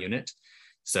GPR unit.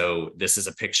 So this is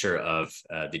a picture of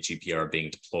the GPR being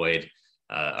deployed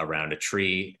around a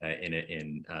tree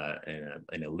in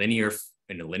a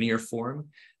linear form.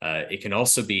 It can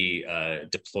also be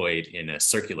deployed in a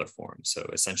circular form, so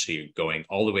essentially going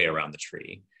all the way around the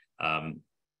tree.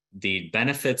 The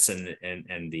benefits and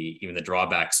even the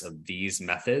drawbacks of these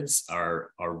methods are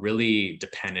really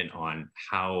dependent on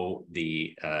how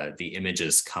the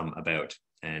images come about,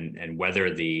 and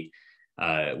whether the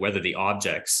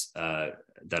objects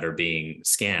that are being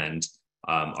scanned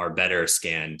are better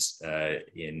scanned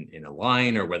in a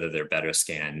line, or whether they're better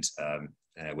scanned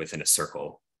within a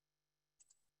circle.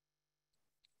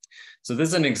 So this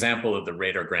is an example of the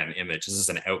radargram image. This is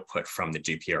an output from the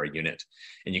GPR unit.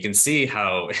 And you can see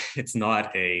how it's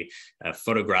not a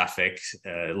photographic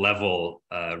level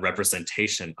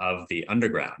representation of the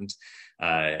underground.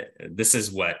 This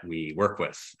is what we work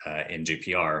with in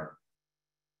GPR.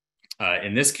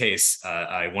 In this case,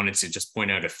 I wanted to just point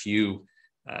out a few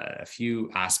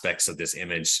aspects of this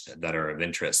image that are of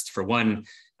interest. For one,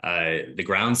 the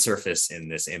ground surface in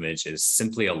this image is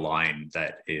simply a line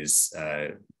that is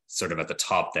sort of at the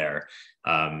top there.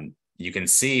 You can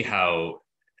see how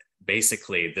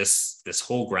basically this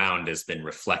whole ground has been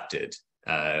reflected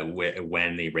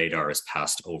when the radar has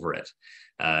passed over it.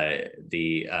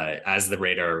 As the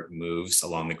radar moves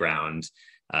along the ground,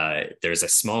 there's a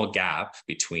small gap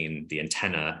between the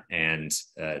antenna and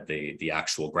the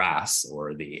actual grass,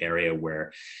 or the area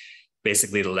where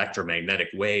basically the electromagnetic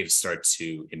waves start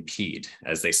to impede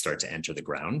as they start to enter the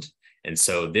ground. And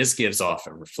so this gives off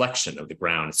a reflection of the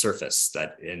ground surface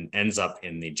that ends up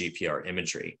in the GPR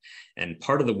imagery. And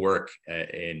part of the work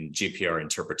in GPR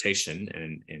interpretation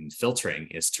and in filtering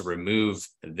is to remove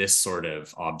this sort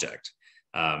of object.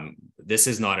 This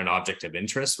is not an object of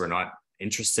interest. We're not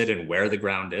interested in where the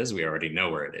ground is. We already know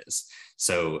where it is.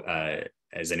 So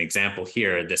as an example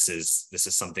here, this is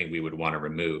something we would want to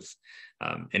remove.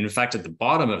 And in fact, at the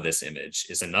bottom of this image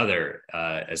is another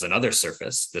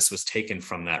surface. This was taken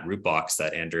from that root box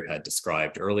that Andrew had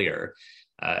described earlier.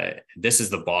 This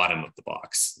is the bottom of the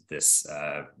box. This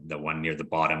the one near the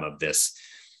bottom of this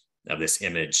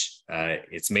image.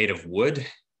 It's made of wood.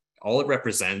 All it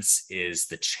represents is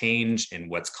the change in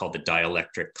what's called the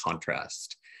dielectric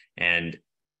contrast. And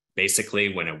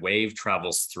basically, when a wave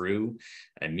travels through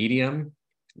a medium,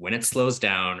 when it slows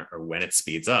down or when it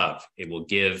speeds up, it will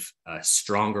give a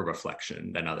stronger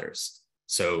reflection than others.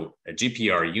 So a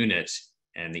GPR unit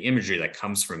and the imagery that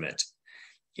comes from it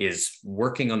is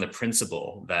working on the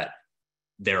principle that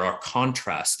there are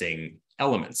contrasting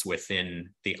elements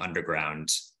within the underground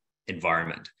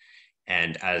environment.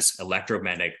 And as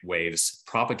electromagnetic waves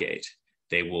propagate,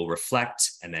 they will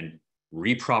reflect and then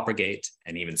repropagate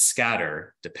and even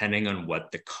scatter depending on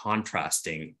what the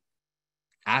contrasting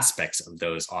aspects of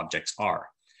those objects are.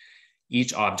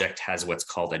 Each object has what's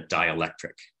called a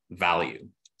dielectric value.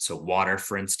 So water,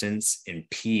 for instance,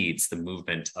 impedes the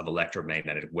movement of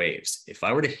electromagnetic waves. If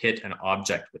I were to hit an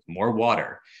object with more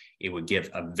water, it would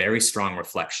give a very strong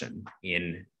reflection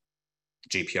in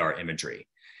GPR imagery.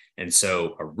 And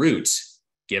so a root,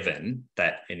 given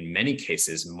that in many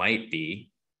cases might be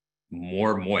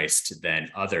more moist than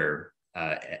other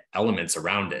elements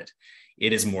around it,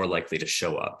 it is more likely to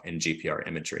show up in GPR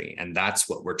imagery. And that's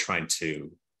what we're trying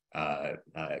to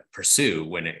pursue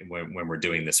when we're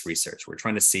doing this research. We're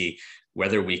trying to see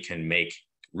whether we can make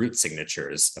root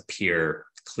signatures appear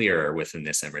clearer within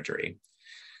this imagery.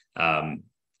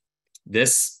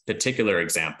 This particular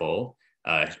example,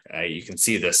 you can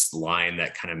see this line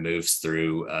that kind of moves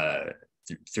through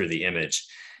the image.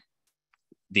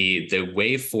 The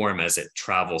waveform as it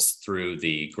travels through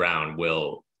the ground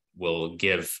will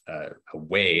give a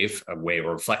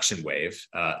reflection wave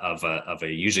of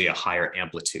usually a higher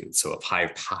amplitude, so of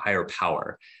higher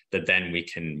power that then we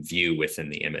can view within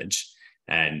the image.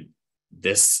 And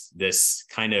this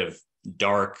kind of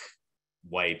dark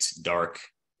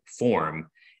form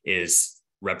is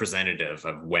representative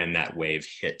of when that wave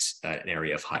hit an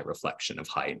area of high reflection, of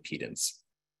high impedance.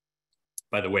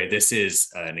 By the way, this is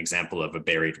an example of a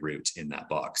buried root in that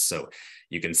box. So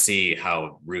you can see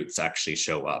how roots actually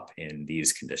show up in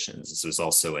these conditions. This was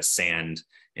also a sand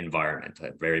environment,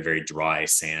 a very, very dry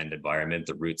sand environment.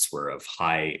 The roots were of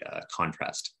high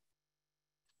contrast.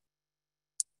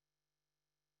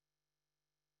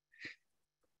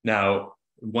 Now,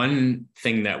 one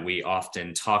thing that we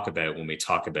often talk about when we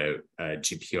talk about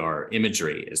GPR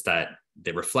imagery is that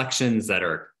the reflections that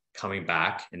are coming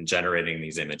back and generating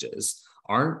these images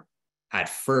aren't at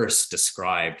first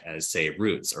described as, say,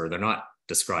 roots, or they're not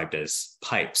described as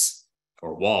pipes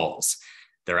or walls.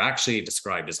 They're actually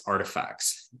described as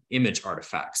artifacts, image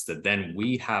artifacts, that then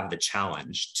we have the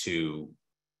challenge to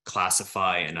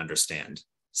classify and understand.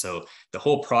 So the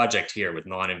whole project here with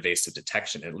non-invasive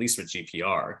detection, at least with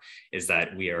GPR, is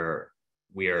that we are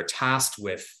tasked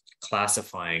with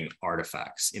classifying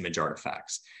artifacts, image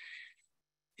artifacts.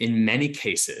 In many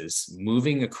cases,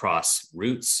 moving across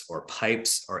roots or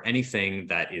pipes or anything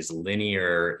that is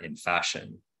linear in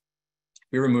fashion,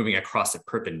 we were moving across it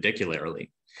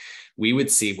perpendicularly, we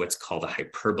would see what's called a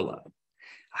hyperbola.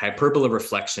 A hyperbola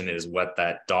reflection is what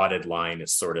that dotted line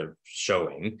is sort of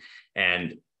showing.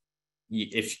 And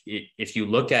if you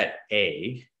look at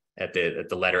A, at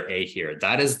the letter A here,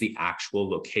 that is the actual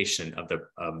location of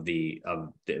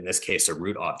in this case, a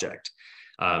root object.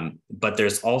 But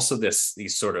there's also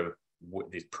these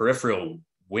peripheral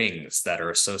wings that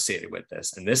are associated with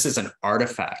this. And this is an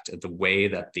artifact of the way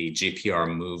that the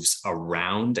GPR moves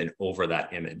around and over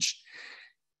that image.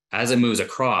 As it moves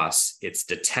across, it's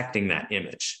detecting that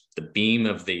image. The beam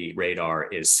of the radar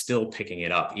is still picking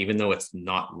it up, even though it's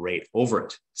not right over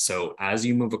it. So as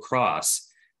you move across,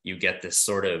 you get this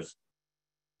sort of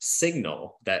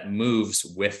signal that moves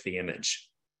with the image.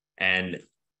 And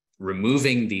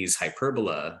removing these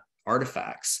hyperbola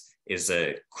artifacts is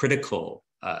a critical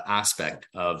aspect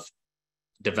of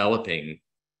developing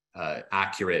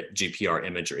accurate GPR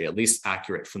imagery, at least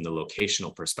accurate from the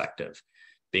locational perspective.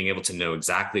 Being able to know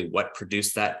exactly what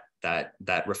produced that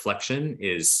reflection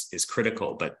is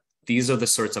critical. But these are the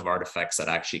sorts of artifacts that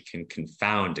actually can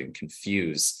confound and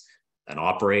confuse an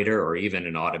operator or even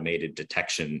an automated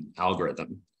detection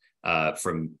algorithm.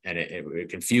 it would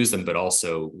confuse them, but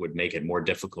also would make it more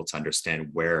difficult to understand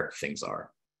where things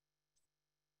are.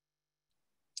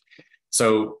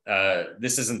 So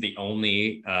this isn't the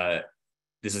only output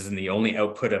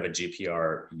of a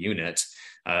GPR unit.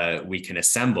 We can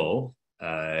assemble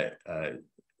 2D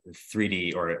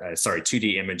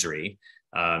imagery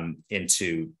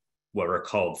into what are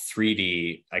called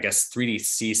 3D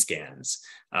C-scans.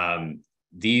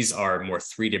 These are more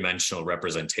three-dimensional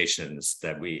representations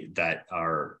that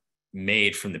are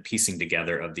made from the piecing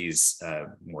together of these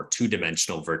more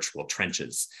two-dimensional virtual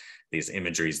trenches, these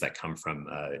imageries that come from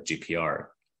GPR.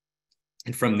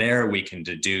 And from there, we can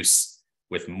deduce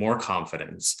with more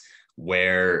confidence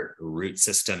where root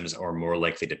systems are more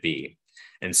likely to be.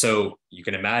 And so you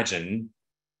can imagine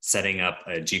setting up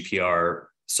a GPR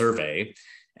survey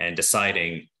and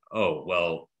deciding, oh,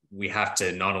 well, we have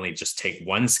to not only just take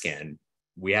one scan,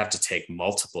 we have to take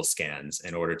multiple scans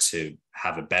in order to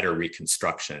have a better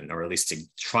reconstruction, or at least to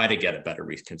try to get a better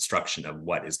reconstruction of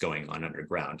what is going on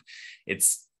underground.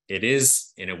 It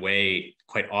is in a way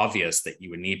quite obvious that you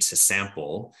would need to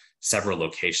sample several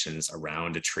locations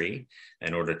around a tree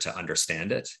in order to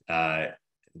understand it.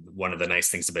 One of the nice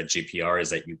things about GPR is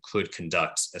that you could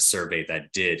conduct a survey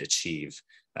that did achieve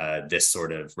this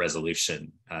sort of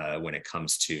resolution when it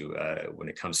comes to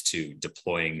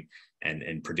deploying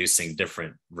and producing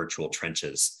different virtual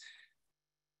trenches.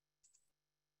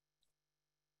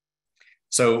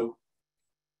 So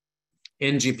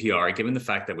in GPR, given the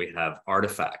fact that we have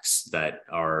artifacts that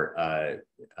are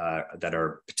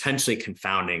potentially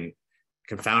confounding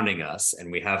us,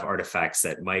 and we have artifacts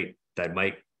that might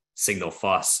signal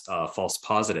false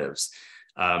positives,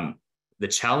 the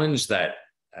challenge that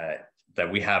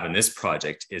we have in this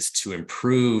project is to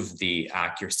improve the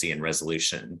accuracy and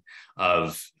resolution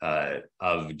of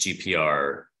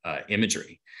GPR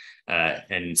imagery,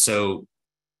 and so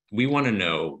we want to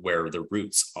know where the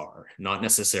roots are, not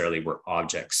necessarily where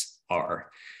objects are.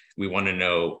 We want to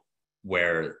know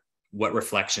what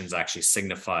reflections actually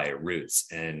signify roots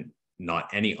and not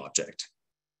any object.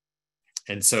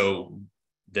 And so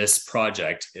this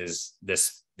project is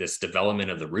this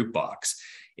development of the root box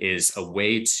is a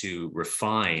way to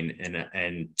refine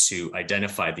and to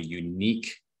identify the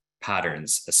unique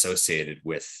patterns associated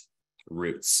with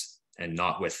roots, and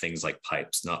not with things like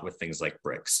pipes, not with things like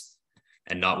bricks,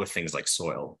 and not with things like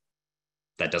soil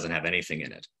that doesn't have anything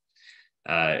in it.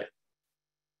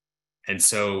 And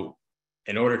so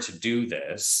in order to do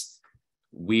this,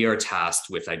 we are tasked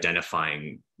with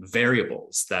identifying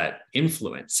variables that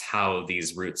influence how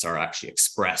these roots are actually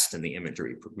expressed in the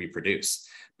imagery we produce.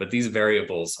 But these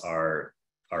variables are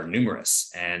numerous,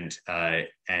 and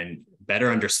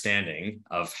better understanding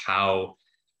of how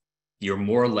you're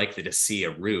more likely to see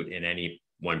a root in any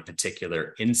one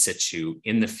particular in situ,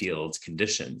 in the field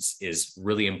conditions is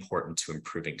really important to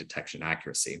improving detection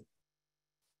accuracy.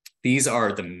 These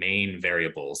are the main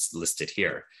variables listed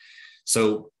here.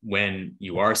 So when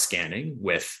you are scanning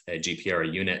with a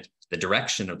GPR unit, the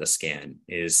direction of the scan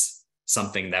is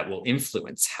something that will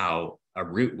influence how a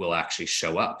root will actually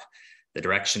show up. The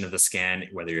direction of the scan,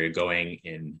 whether you're going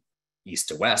in east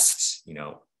to west,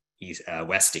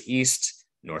 west to east,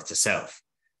 north to south.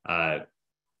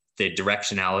 The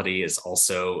directionality is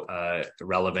also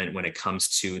relevant when it comes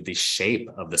to the shape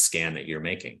of the scan that you're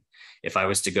making. If I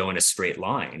was to go in a straight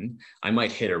line, I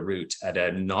might hit a root at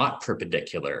a not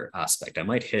perpendicular aspect. I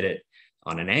might hit it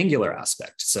on an angular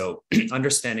aspect. So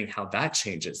understanding how that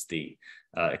changes the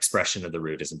expression of the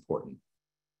root is important.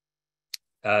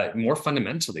 More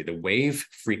fundamentally, the wave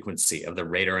frequency of the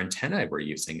radar antennae we're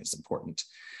using is important.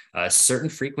 Certain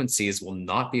frequencies will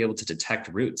not be able to detect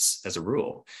roots as a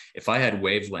rule. If I had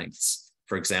wavelengths,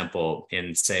 for example,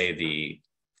 in say the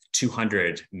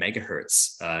 200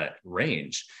 megahertz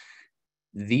range,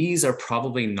 these are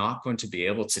probably not going to be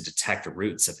able to detect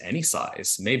roots of any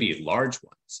size, maybe large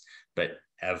ones, but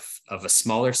of a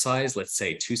smaller size, let's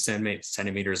say 2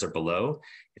 centimeters or below,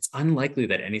 it's unlikely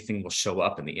that anything will show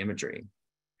up in the imagery.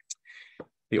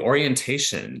 The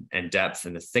orientation and depth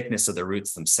and the thickness of the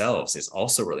roots themselves is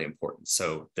also really important.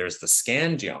 So there's the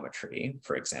scan geometry,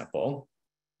 for example,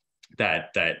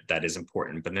 that is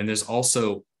important. But then there's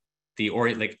also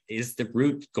is the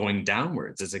root going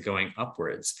downwards? Is it going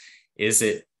upwards? Is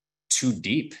it too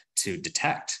deep to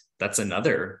detect? That's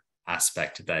another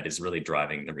aspect that is really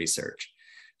driving the research.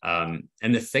 And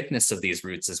the thickness of these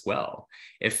roots as well.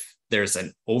 If there's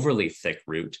an overly thick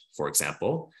root, for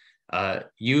example,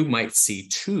 you might see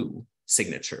 2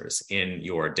 signatures in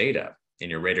your data, in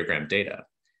your radiogram data.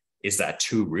 Is that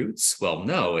 2 roots? Well,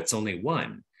 no, it's only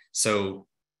 1. So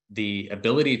the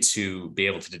ability to be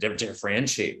able to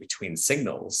differentiate between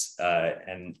signals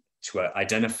and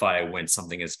identify when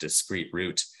something is a discrete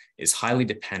root is highly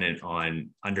dependent on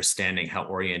understanding how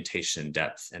orientation,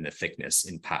 depth, and the thickness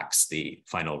impacts the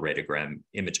final radiogram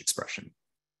image expression.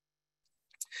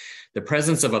 The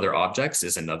presence of other objects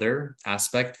is another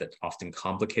aspect that often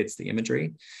complicates the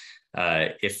imagery.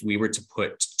 If we were to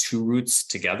put two roots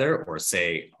together, or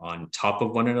say on top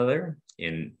of one another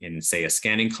in say a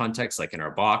scanning context, like in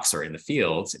our box or in the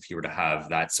fields, if you were to have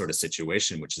that sort of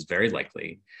situation, which is very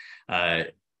likely,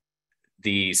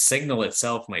 the signal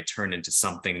itself might turn into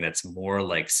something that's more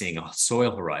like seeing a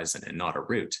soil horizon and not a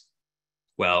root.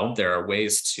 Well, there are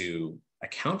ways to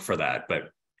account for that,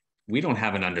 but we don't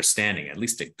have an understanding, at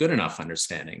least a good enough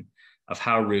understanding, of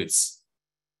how roots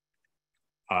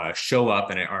show up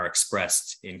and are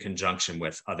expressed in conjunction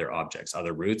with other objects,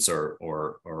 other roots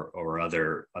or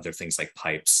other things like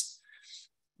pipes,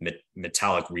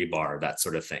 metallic rebar, that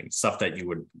sort of thing, stuff that you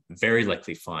would very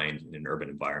likely find in an urban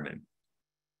environment.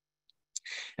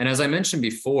 And as I mentioned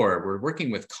before, we're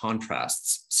working with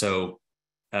contrasts. So,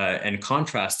 and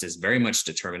contrast is very much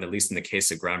determined, at least in the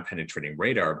case of ground penetrating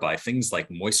radar, by things like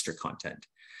moisture content.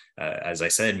 As I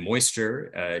said,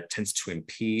 moisture tends to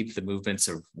impede the movements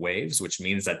of waves, which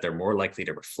means that they're more likely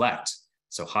to reflect.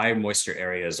 So high moisture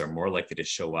areas are more likely to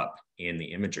show up in the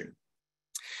imagery.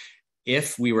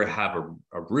 If we were to have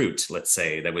a root, let's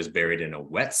say, that was buried in a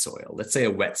wet soil, let's say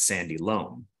a wet sandy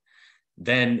loam,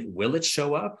 then will it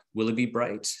show up? Will it be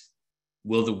bright?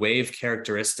 Will the wave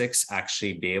characteristics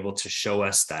actually be able to show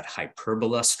us that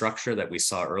hyperbola structure that we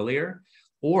saw earlier?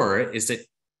 Or is it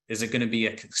going to be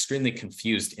an extremely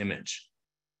confused image?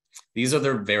 These are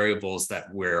the variables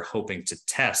that we're hoping to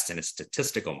test in a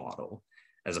statistical model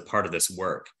as a part of this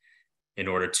work in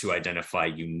order to identify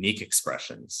unique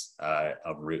expressions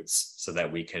of roots so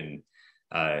that we can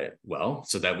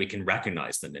so that we can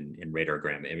recognize them in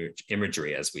radargram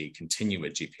imagery as we continue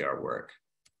with GPR work.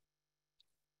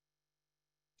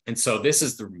 And so this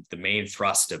is the main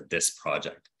thrust of this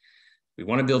project. We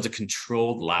want to build a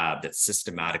controlled lab that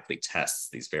systematically tests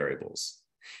these variables.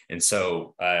 And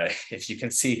so if you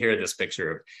can see here, this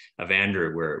picture of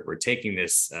Andrew, we're taking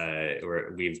this,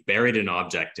 we've buried an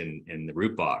object in the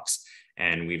root box,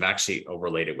 and we've actually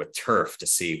overlaid it with turf to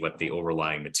see what the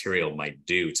overlying material might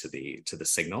do to the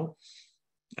signal.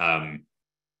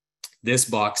 This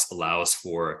box allows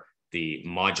for the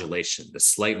modulation, the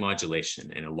slight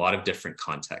modulation in a lot of different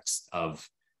contexts of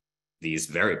these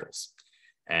variables.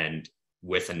 And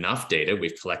with enough data,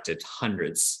 we've collected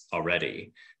hundreds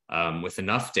already. With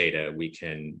enough data, we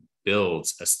can build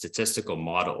a statistical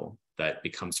model that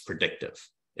becomes predictive.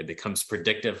 It becomes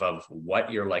predictive of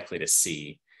what you're likely to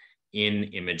see in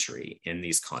imagery in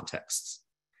these contexts.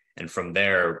 And from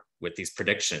there, with these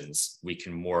predictions, we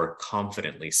can more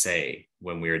confidently say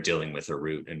when we are dealing with a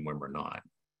root and when we're not.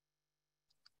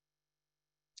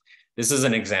 This is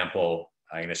an example.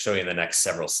 I'm going to show you in the next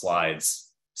several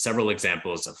slides, several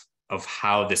examples of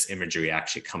how this imagery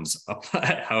actually comes up,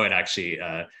 how it actually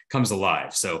comes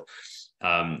alive. So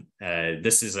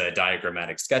this is a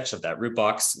diagrammatic sketch of that root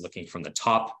box looking from the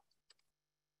top.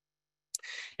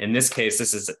 In this case,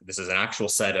 this is an actual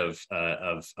set of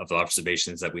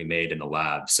observations that we made in the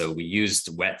lab. So we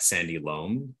used wet sandy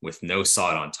loam with no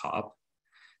sod on top.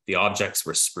 The objects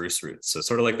were spruce roots. So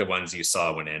sort of like the ones you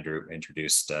saw when Andrew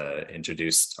introduced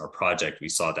our project. We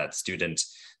saw that student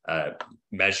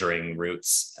measuring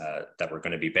roots that were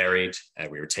going to be buried.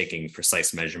 We were taking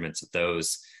precise measurements of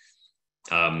those.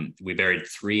 We buried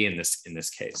 3 in this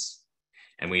case.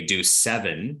 And we do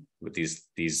 7 with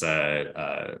these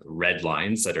red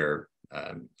lines that are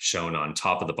shown on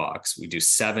top of the box. We do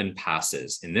 7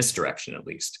 passes in this direction, at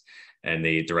least, and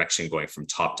the direction going from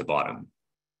top to bottom.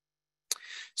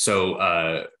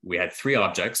 So we had 3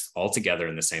 objects all together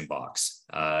in the same box.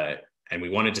 And we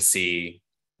wanted to see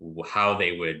how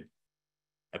they would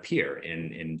appear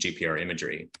in GPR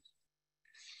imagery.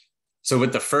 So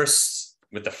with the first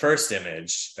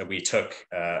image, we took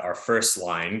our first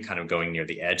line kind of going near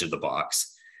the edge of the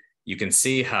box. You can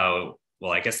see how,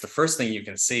 well, I guess the first thing you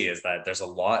can see is that there's a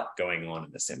lot going on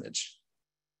in this image.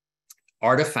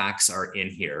 Artifacts are in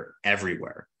here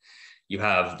everywhere. You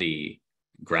have the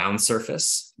ground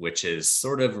surface, which is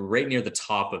sort of right near the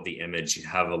top of the image. You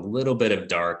have a little bit of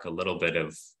dark, a little bit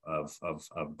of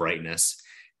brightness.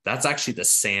 That's actually the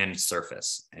sand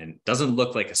surface, and doesn't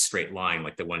look like a straight line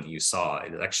like the one you saw.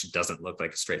 It actually doesn't look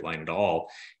like a straight line at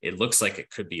all. It looks like it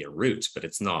could be a root, but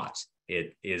it's not.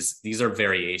 These are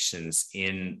variations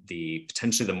in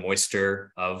potentially the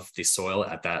moisture of the soil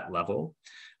at that level,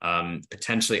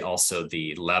 potentially also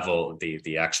the level,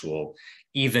 the actual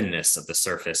evenness of the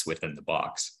surface within the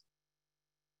box.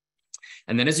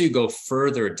 And then as you go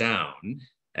further down,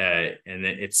 And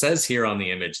it says here on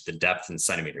the image, the depth in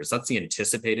centimeters. That's the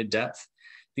anticipated depth.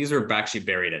 These were actually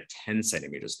buried at 10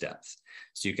 centimeters depth.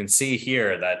 So you can see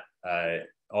here that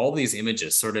all these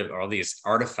images, sort of all these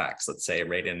artifacts, let's say,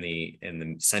 right in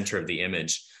the center of the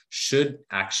image, should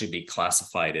actually be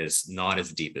classified as not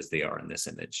as deep as they are in this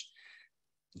image.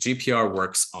 GPR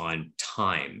works on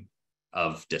time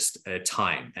of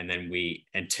time, and then we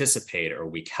anticipate or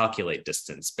we calculate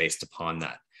distance based upon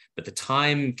that. But the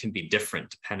time can be different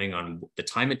depending on the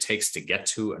time it takes to get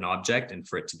to an object and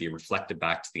for it to be reflected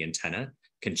back to the antenna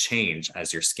can change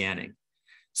as you're scanning.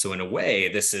 So in a way,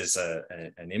 this is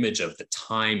an image of the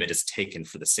time it has taken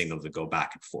for the signal to go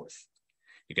back and forth.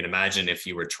 You can imagine if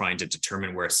you were trying to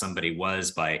determine where somebody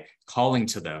was by calling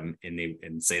to them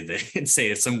in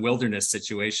say some wilderness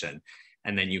situation,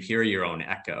 and then you hear your own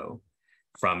echo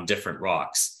from different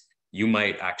rocks, you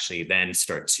might actually then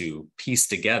start to piece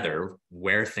together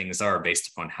where things are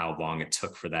based upon how long it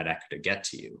took for that echo to get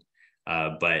to you.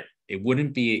 But it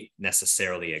wouldn't be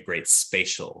necessarily a great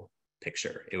spatial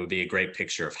picture. It would be a great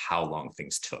picture of how long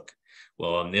things took.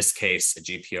 Well, in this case, a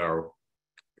GPR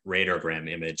radargram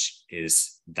image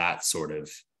is that sort of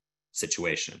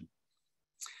situation.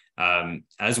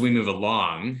 As we move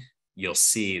along, you'll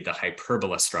see the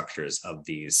hyperbola structures of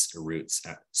these roots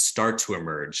start to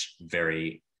emerge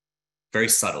very, very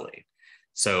subtly.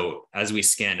 So as we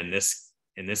scan in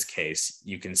this case,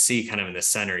 you can see kind of in the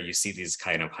center, you see these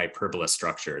kind of hyperbola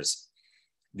structures.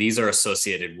 These are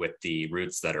associated with the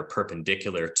roots that are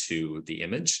perpendicular to the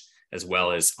image, as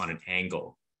well as on an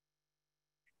angle.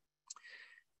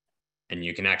 And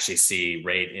you can actually see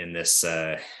right in this,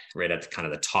 right at the kind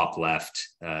of the top left,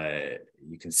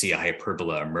 you can see a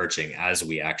hyperbola emerging as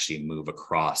we actually move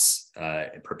across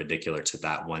perpendicular to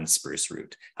that one spruce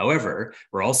root. However,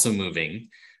 we're also moving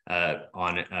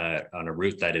on a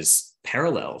route that is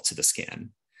parallel to the scan.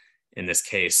 In this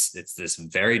case, it's this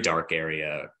very dark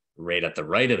area right at the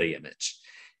right of the image.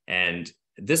 And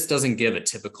this doesn't give a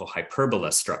typical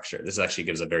hyperbola structure. This actually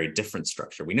gives a very different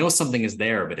structure. We know something is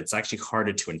there, but it's actually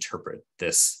harder to interpret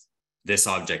this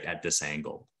object at this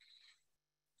angle.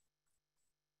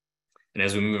 And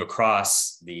as we move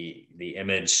across, the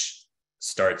image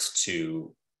starts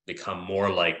to become more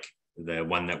like the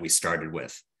one that we started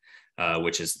with,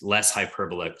 which is less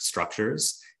hyperbolic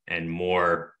structures and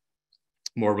more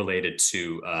related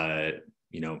to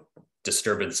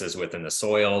disturbances within the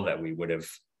soil that we would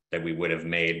have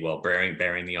made while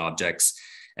burying the objects,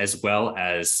 as well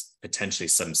as potentially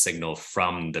some signal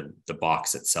from the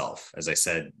box itself. As I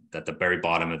said, at the very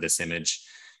bottom of this image,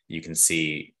 you can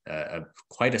see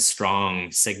quite a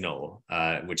strong signal,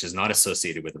 which is not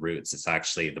associated with roots. It's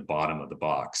actually the bottom of the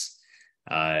box.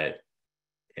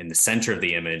 In the center of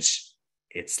the image,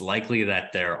 it's likely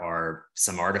that there are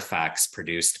some artifacts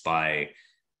produced by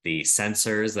the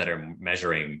sensors that are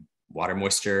measuring water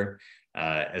moisture,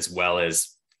 as well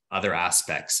as other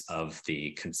aspects of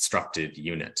the constructed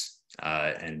unit,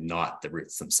 and not the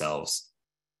roots themselves.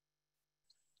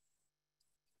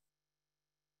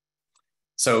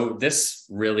 So this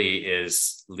really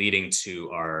is leading to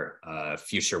our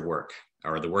future work,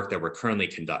 or the work that we're currently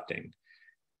conducting.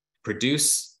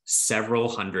 Produce several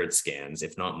hundred scans,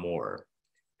 if not more,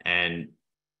 and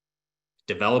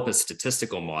develop a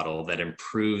statistical model that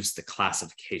improves the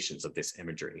classifications of this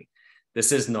imagery.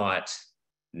 This is not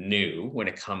new when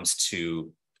it comes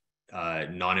to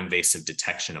non-invasive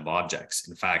detection of objects.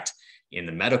 In fact, in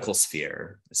the medical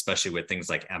sphere, especially with things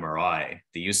like MRI,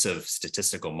 the use of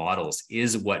statistical models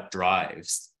is what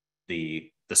drives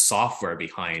the software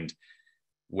behind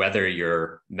whether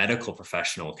your medical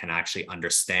professional can actually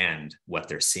understand what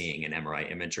they're seeing in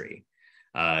MRI imagery.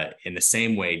 In the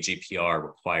same way, GPR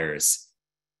requires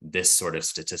this sort of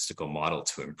statistical model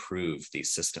to improve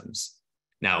these systems.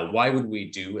 Now, why would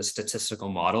we do a statistical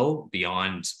model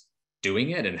beyond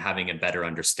doing it and having a better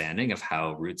understanding of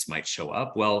how roots might show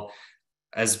up? Well,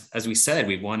 as we said,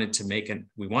 we want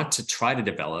to try to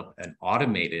develop an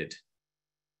automated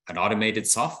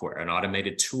software, an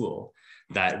automated tool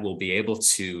that will be able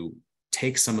to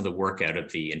take some of the work out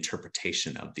of the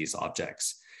interpretation of these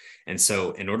objects. And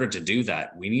so in order to do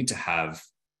that, we need to have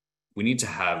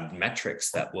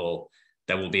metrics that will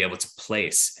be able to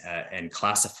place and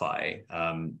classify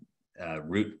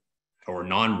root or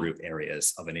non-root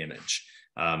areas of an image.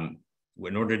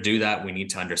 In order to do that, we need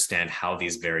to understand how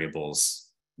these variables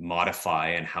modify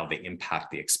and how they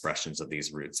impact the expressions of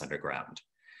these roots underground.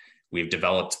 We've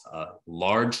developed a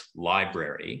large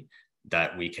library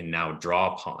that we can now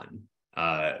draw upon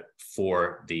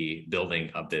for the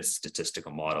building of this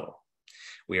statistical model.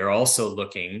 We are also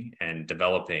looking at and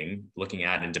developing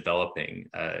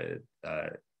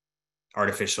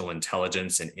artificial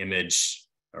intelligence and image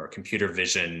or computer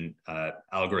vision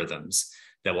algorithms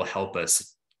that will help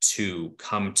us to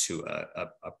come to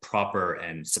a proper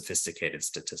and sophisticated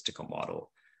statistical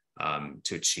model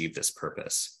to achieve this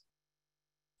purpose.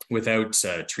 Without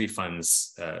Tree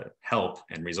Fund's help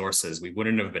and resources, we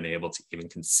wouldn't have been able to even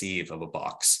conceive of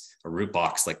a root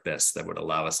box like this that would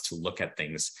allow us to look at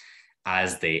things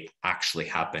as they actually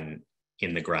happen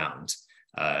in the ground,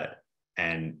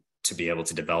 and to be able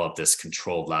to develop this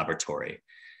controlled laboratory.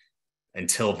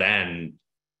 Until then,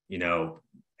 you know,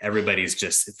 everybody's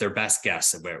just, it's their best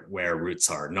guess of where roots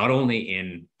are, not only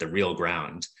in the real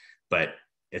ground, but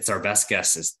it's our best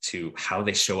guess as to how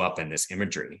they show up in this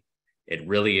imagery. It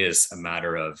really is a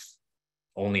matter of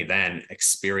only then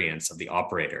experience of the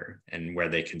operator and where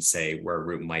they can say where a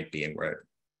root might be and where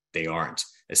they aren't.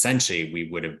 Essentially, we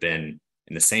would have been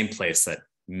in the same place that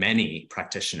many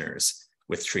practitioners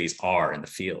with trees are in the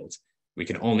field. We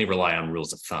can only rely on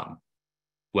rules of thumb.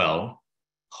 Well,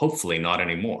 hopefully not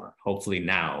anymore. Hopefully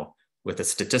now, with a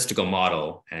statistical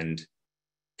model and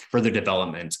further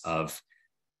development of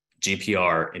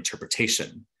GPR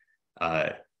interpretation,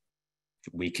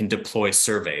 we can deploy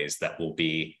surveys that will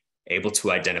be able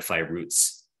to identify root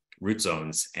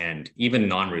zones, and even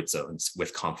non-root zones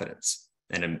with confidence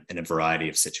in a variety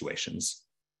of situations.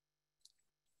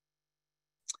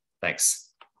 Thanks.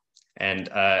 And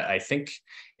I think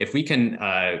if we can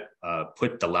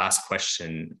put the last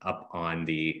question up on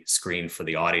the screen for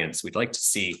the audience, we'd like to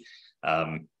see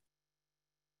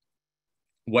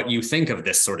what you think of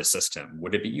this sort of system.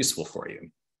 Would it be useful for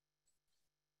you?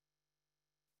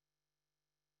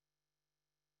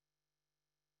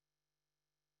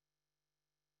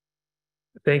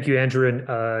 Thank you, Andrew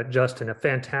and Justin. A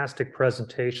fantastic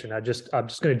presentation. I'm just going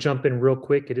to jump in real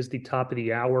quick. It is the top of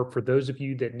the hour. For those of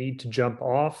you that need to jump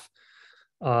off,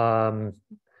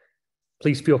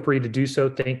 please feel free to do so.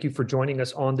 Thank you for joining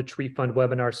us on the Tree Fund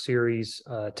webinar series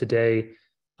today.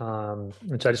 And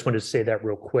so I just wanted to say that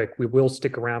real quick. We will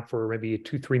stick around for maybe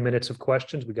 2-3 minutes of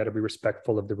questions. We got to be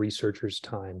respectful of the researchers'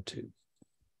 time too.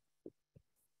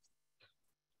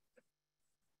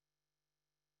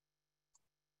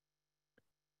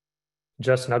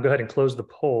 Justin, I'll go ahead and close the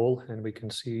poll and we can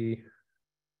see.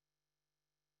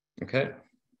 Okay.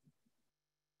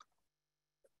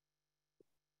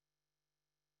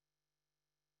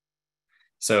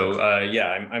 So yeah,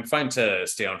 I'm fine to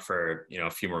stay on for a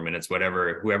few more minutes.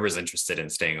 Whoever's interested in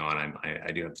staying on,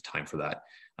 I do have the time for that.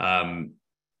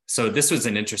 So this was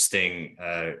an interesting.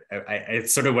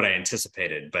 It's sort of what I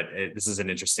anticipated, but this is an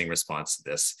interesting response to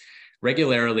this.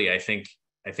 Regularly, I think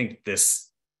this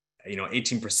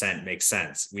 18% makes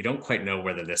sense. We don't quite know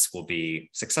whether this will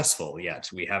be successful yet.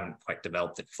 We haven't quite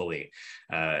developed it fully,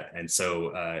 and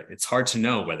so it's hard to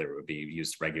know whether it would be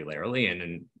used regularly,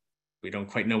 and we don't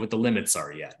quite know what the limits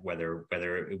are yet, whether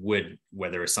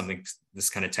this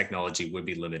kind of technology would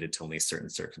be limited to only certain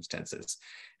circumstances.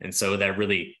 And so that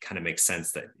really kind of makes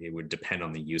sense that it would depend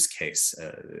on the use case,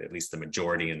 at least the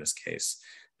majority in this case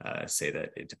say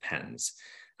that it depends.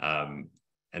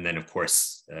 And then of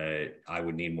course, I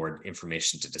would need more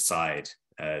information to decide.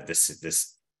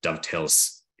 This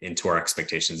dovetails into our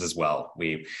expectations as well.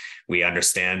 We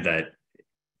understand that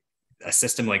a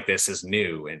system like this is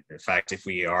new. And in fact, if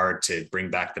we are to bring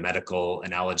back the medical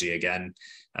analogy again,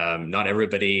 not every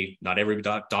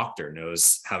doctor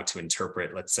knows how to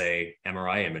interpret, let's say,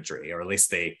 MRI imagery, or at least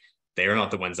they are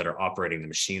not the ones that are operating the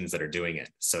machines that are doing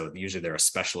it. So usually there are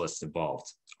specialists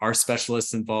involved. Are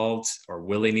specialists involved, or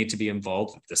will they need to be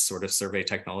involved with this sort of survey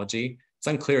technology? It's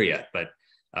unclear yet, but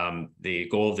the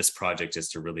goal of this project is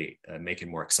to really make it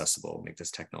more accessible, make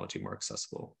this technology more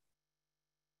accessible.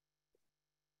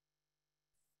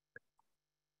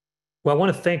 Well, I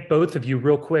want to thank both of you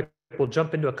real quick. We'll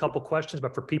jump into a couple questions,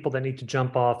 but for people that need to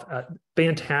jump off,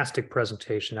 fantastic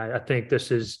presentation. I think this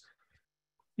is,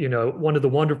 one of the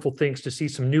wonderful things to see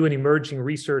some new and emerging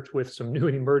research with some new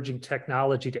and emerging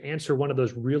technology to answer one of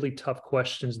those really tough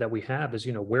questions that we have is,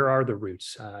 where are the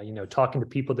roots? Talking to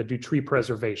people that do tree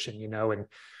preservation, and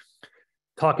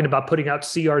talking about putting out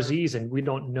CRZs, and we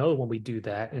don't know when we do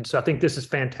that. And so I think this is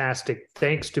fantastic.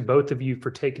 Thanks to both of you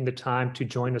for taking the time to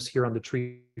join us here on the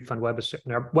Tree Fund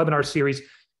webinar series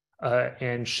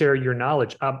and share your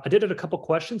knowledge. I did have a couple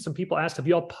questions. Some people asked, have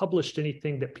you all published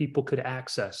anything that people could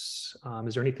access?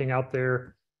 Is there anything out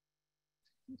there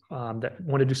that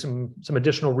want to do some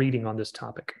additional reading on this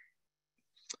topic?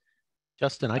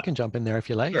 Justin, I can jump in there if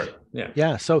you like. Sure. Yeah.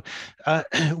 Yeah. So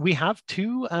we have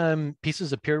two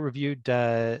pieces of peer-reviewed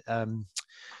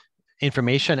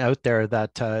information out there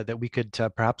that that we could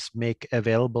perhaps make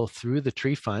available through the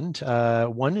Tree Fund.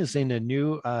 One is in a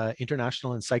new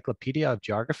International Encyclopedia of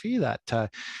Geography that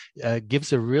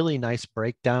gives a really nice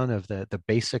breakdown of the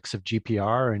basics of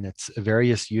GPR and its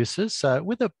various uses,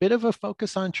 with a bit of a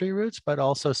focus on tree roots, but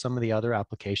also some of the other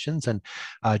applications. And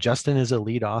Justin is a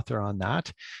lead author on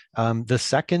that. The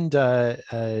second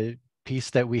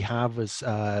piece that we have was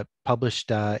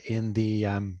published in the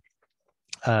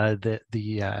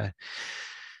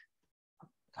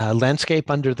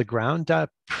landscape under the ground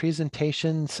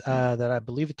presentations that I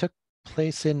believe it took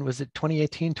place in, was it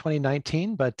 2018,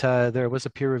 2019? But there was a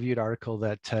peer-reviewed article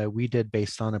that we did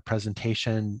based on a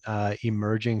presentation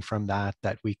emerging from that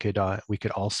we could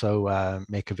also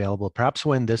make available. Perhaps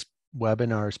when this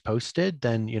webinar is posted,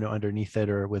 then underneath it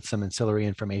or with some ancillary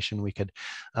information, we could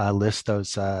list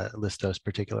those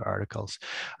particular articles.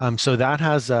 So that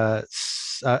has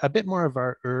a bit more of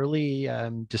our early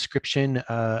description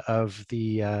of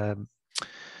the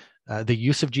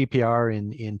use of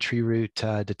GPR in tree root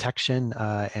detection,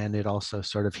 and it also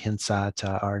sort of hints at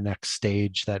our next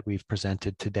stage that we've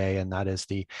presented today, and that is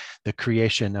the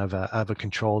creation of a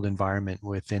controlled environment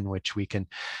within which we can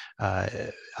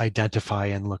identify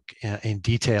and look in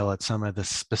detail at some of the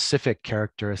specific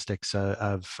characteristics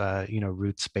of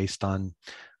roots based on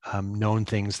known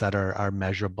things that are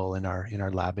measurable in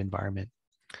our lab environment.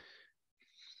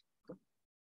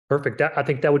 Perfect. I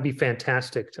think that would be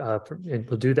fantastic. And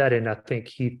we'll do that. And I think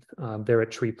Heath there at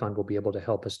Tree Fund will be able to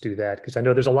help us do that, because I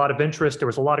know there's a lot of interest. There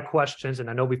was a lot of questions, and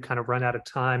I know we've kind of run out of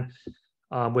time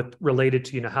with related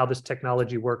to, how this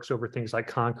technology works over things like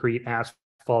concrete,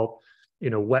 asphalt,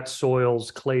 wet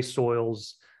soils, clay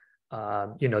soils.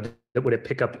 Would it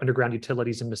pick up underground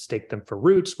utilities and mistake them for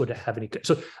roots? Would it have any?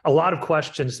 So a lot of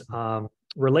questions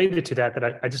related to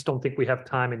that I just don't think we have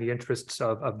time in the interests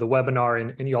of the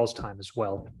webinar and y'all's time as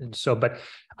well. And so, but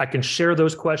I can share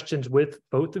those questions with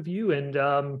both of you,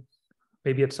 and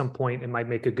maybe at some point it might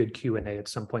make a good Q&A at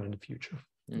some point in the future.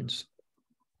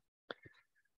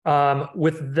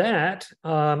 With that,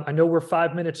 I know we're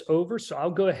 5 minutes over, so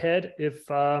I'll go ahead.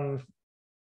 If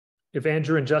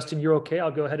Andrew and Justin, you're okay,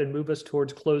 I'll go ahead and move us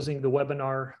towards closing the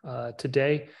webinar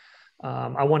today.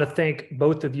 I want to thank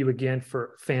both of you again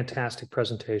for a fantastic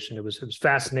presentation. It was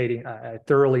fascinating. I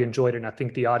thoroughly enjoyed it, and I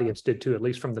think the audience did too, at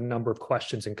least from the number of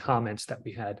questions and comments that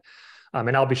we had.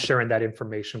 And I'll be sharing that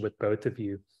information with both of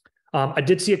you. I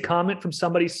did see a comment from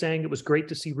somebody saying it was great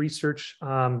to see research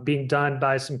being done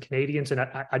by some Canadians, and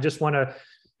I just want to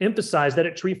emphasize that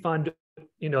at Tree Fund,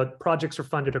 projects are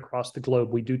funded across the globe.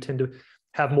 We do tend to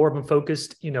have more of them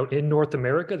focused, in North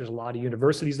America. There's a lot of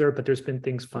universities there, but there's been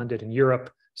things funded in Europe,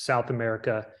 South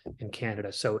America, and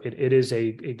Canada. So it is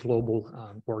a global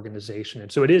organization.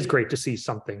 And so it is great to see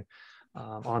something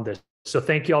on this. So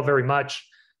thank you all very much.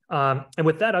 And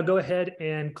with that, I'll go ahead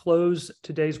and close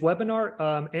today's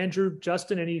webinar. Andrew,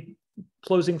 Justin, any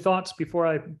closing thoughts before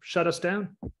I shut us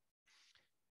down?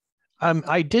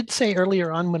 I did say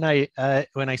earlier on when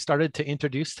I started to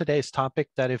introduce today's topic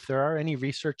that if there are any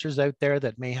researchers out there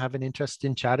that may have an interest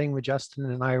in chatting with Justin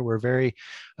and I, we're very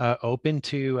open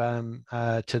to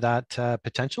that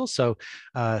potential. So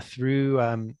through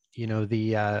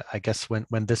I guess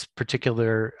when this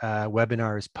particular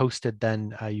webinar is posted,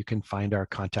 then you can find our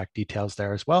contact details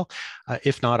there as well.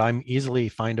 If not, I'm easily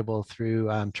findable through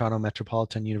Toronto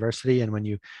Metropolitan University, and when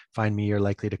you find me, you're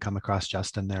likely to come across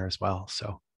Justin there as well.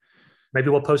 So. Maybe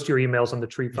we'll post your emails on the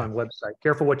Tree Fund website.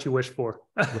 Careful what you wish for.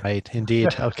 Right,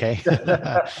 indeed. Okay.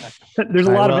 There's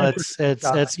a lot of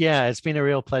it's been a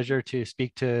real pleasure to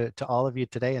speak to all of you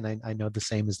today, and I know the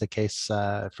same is the case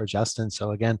for Justin.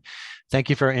 So again, thank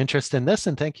you for your interest in this,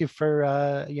 and thank you for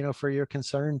for your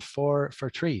concern for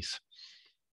trees.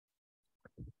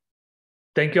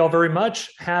 Thank you all very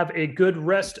much. Have a good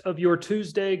rest of your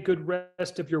Tuesday, good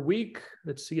rest of your week.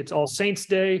 Let's see, it's All Saints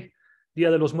Day, Dia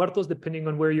de los Muertos, depending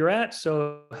on where you're at.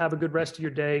 So have a good rest of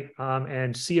your day,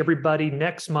 and see everybody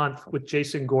next month with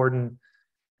Jason Gordon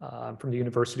from the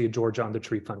University of Georgia on the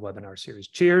Tree Fund webinar series.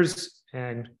 Cheers,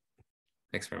 and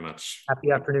thanks very much.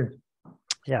 Happy afternoon.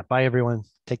 Yeah, bye everyone.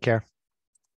 Take care.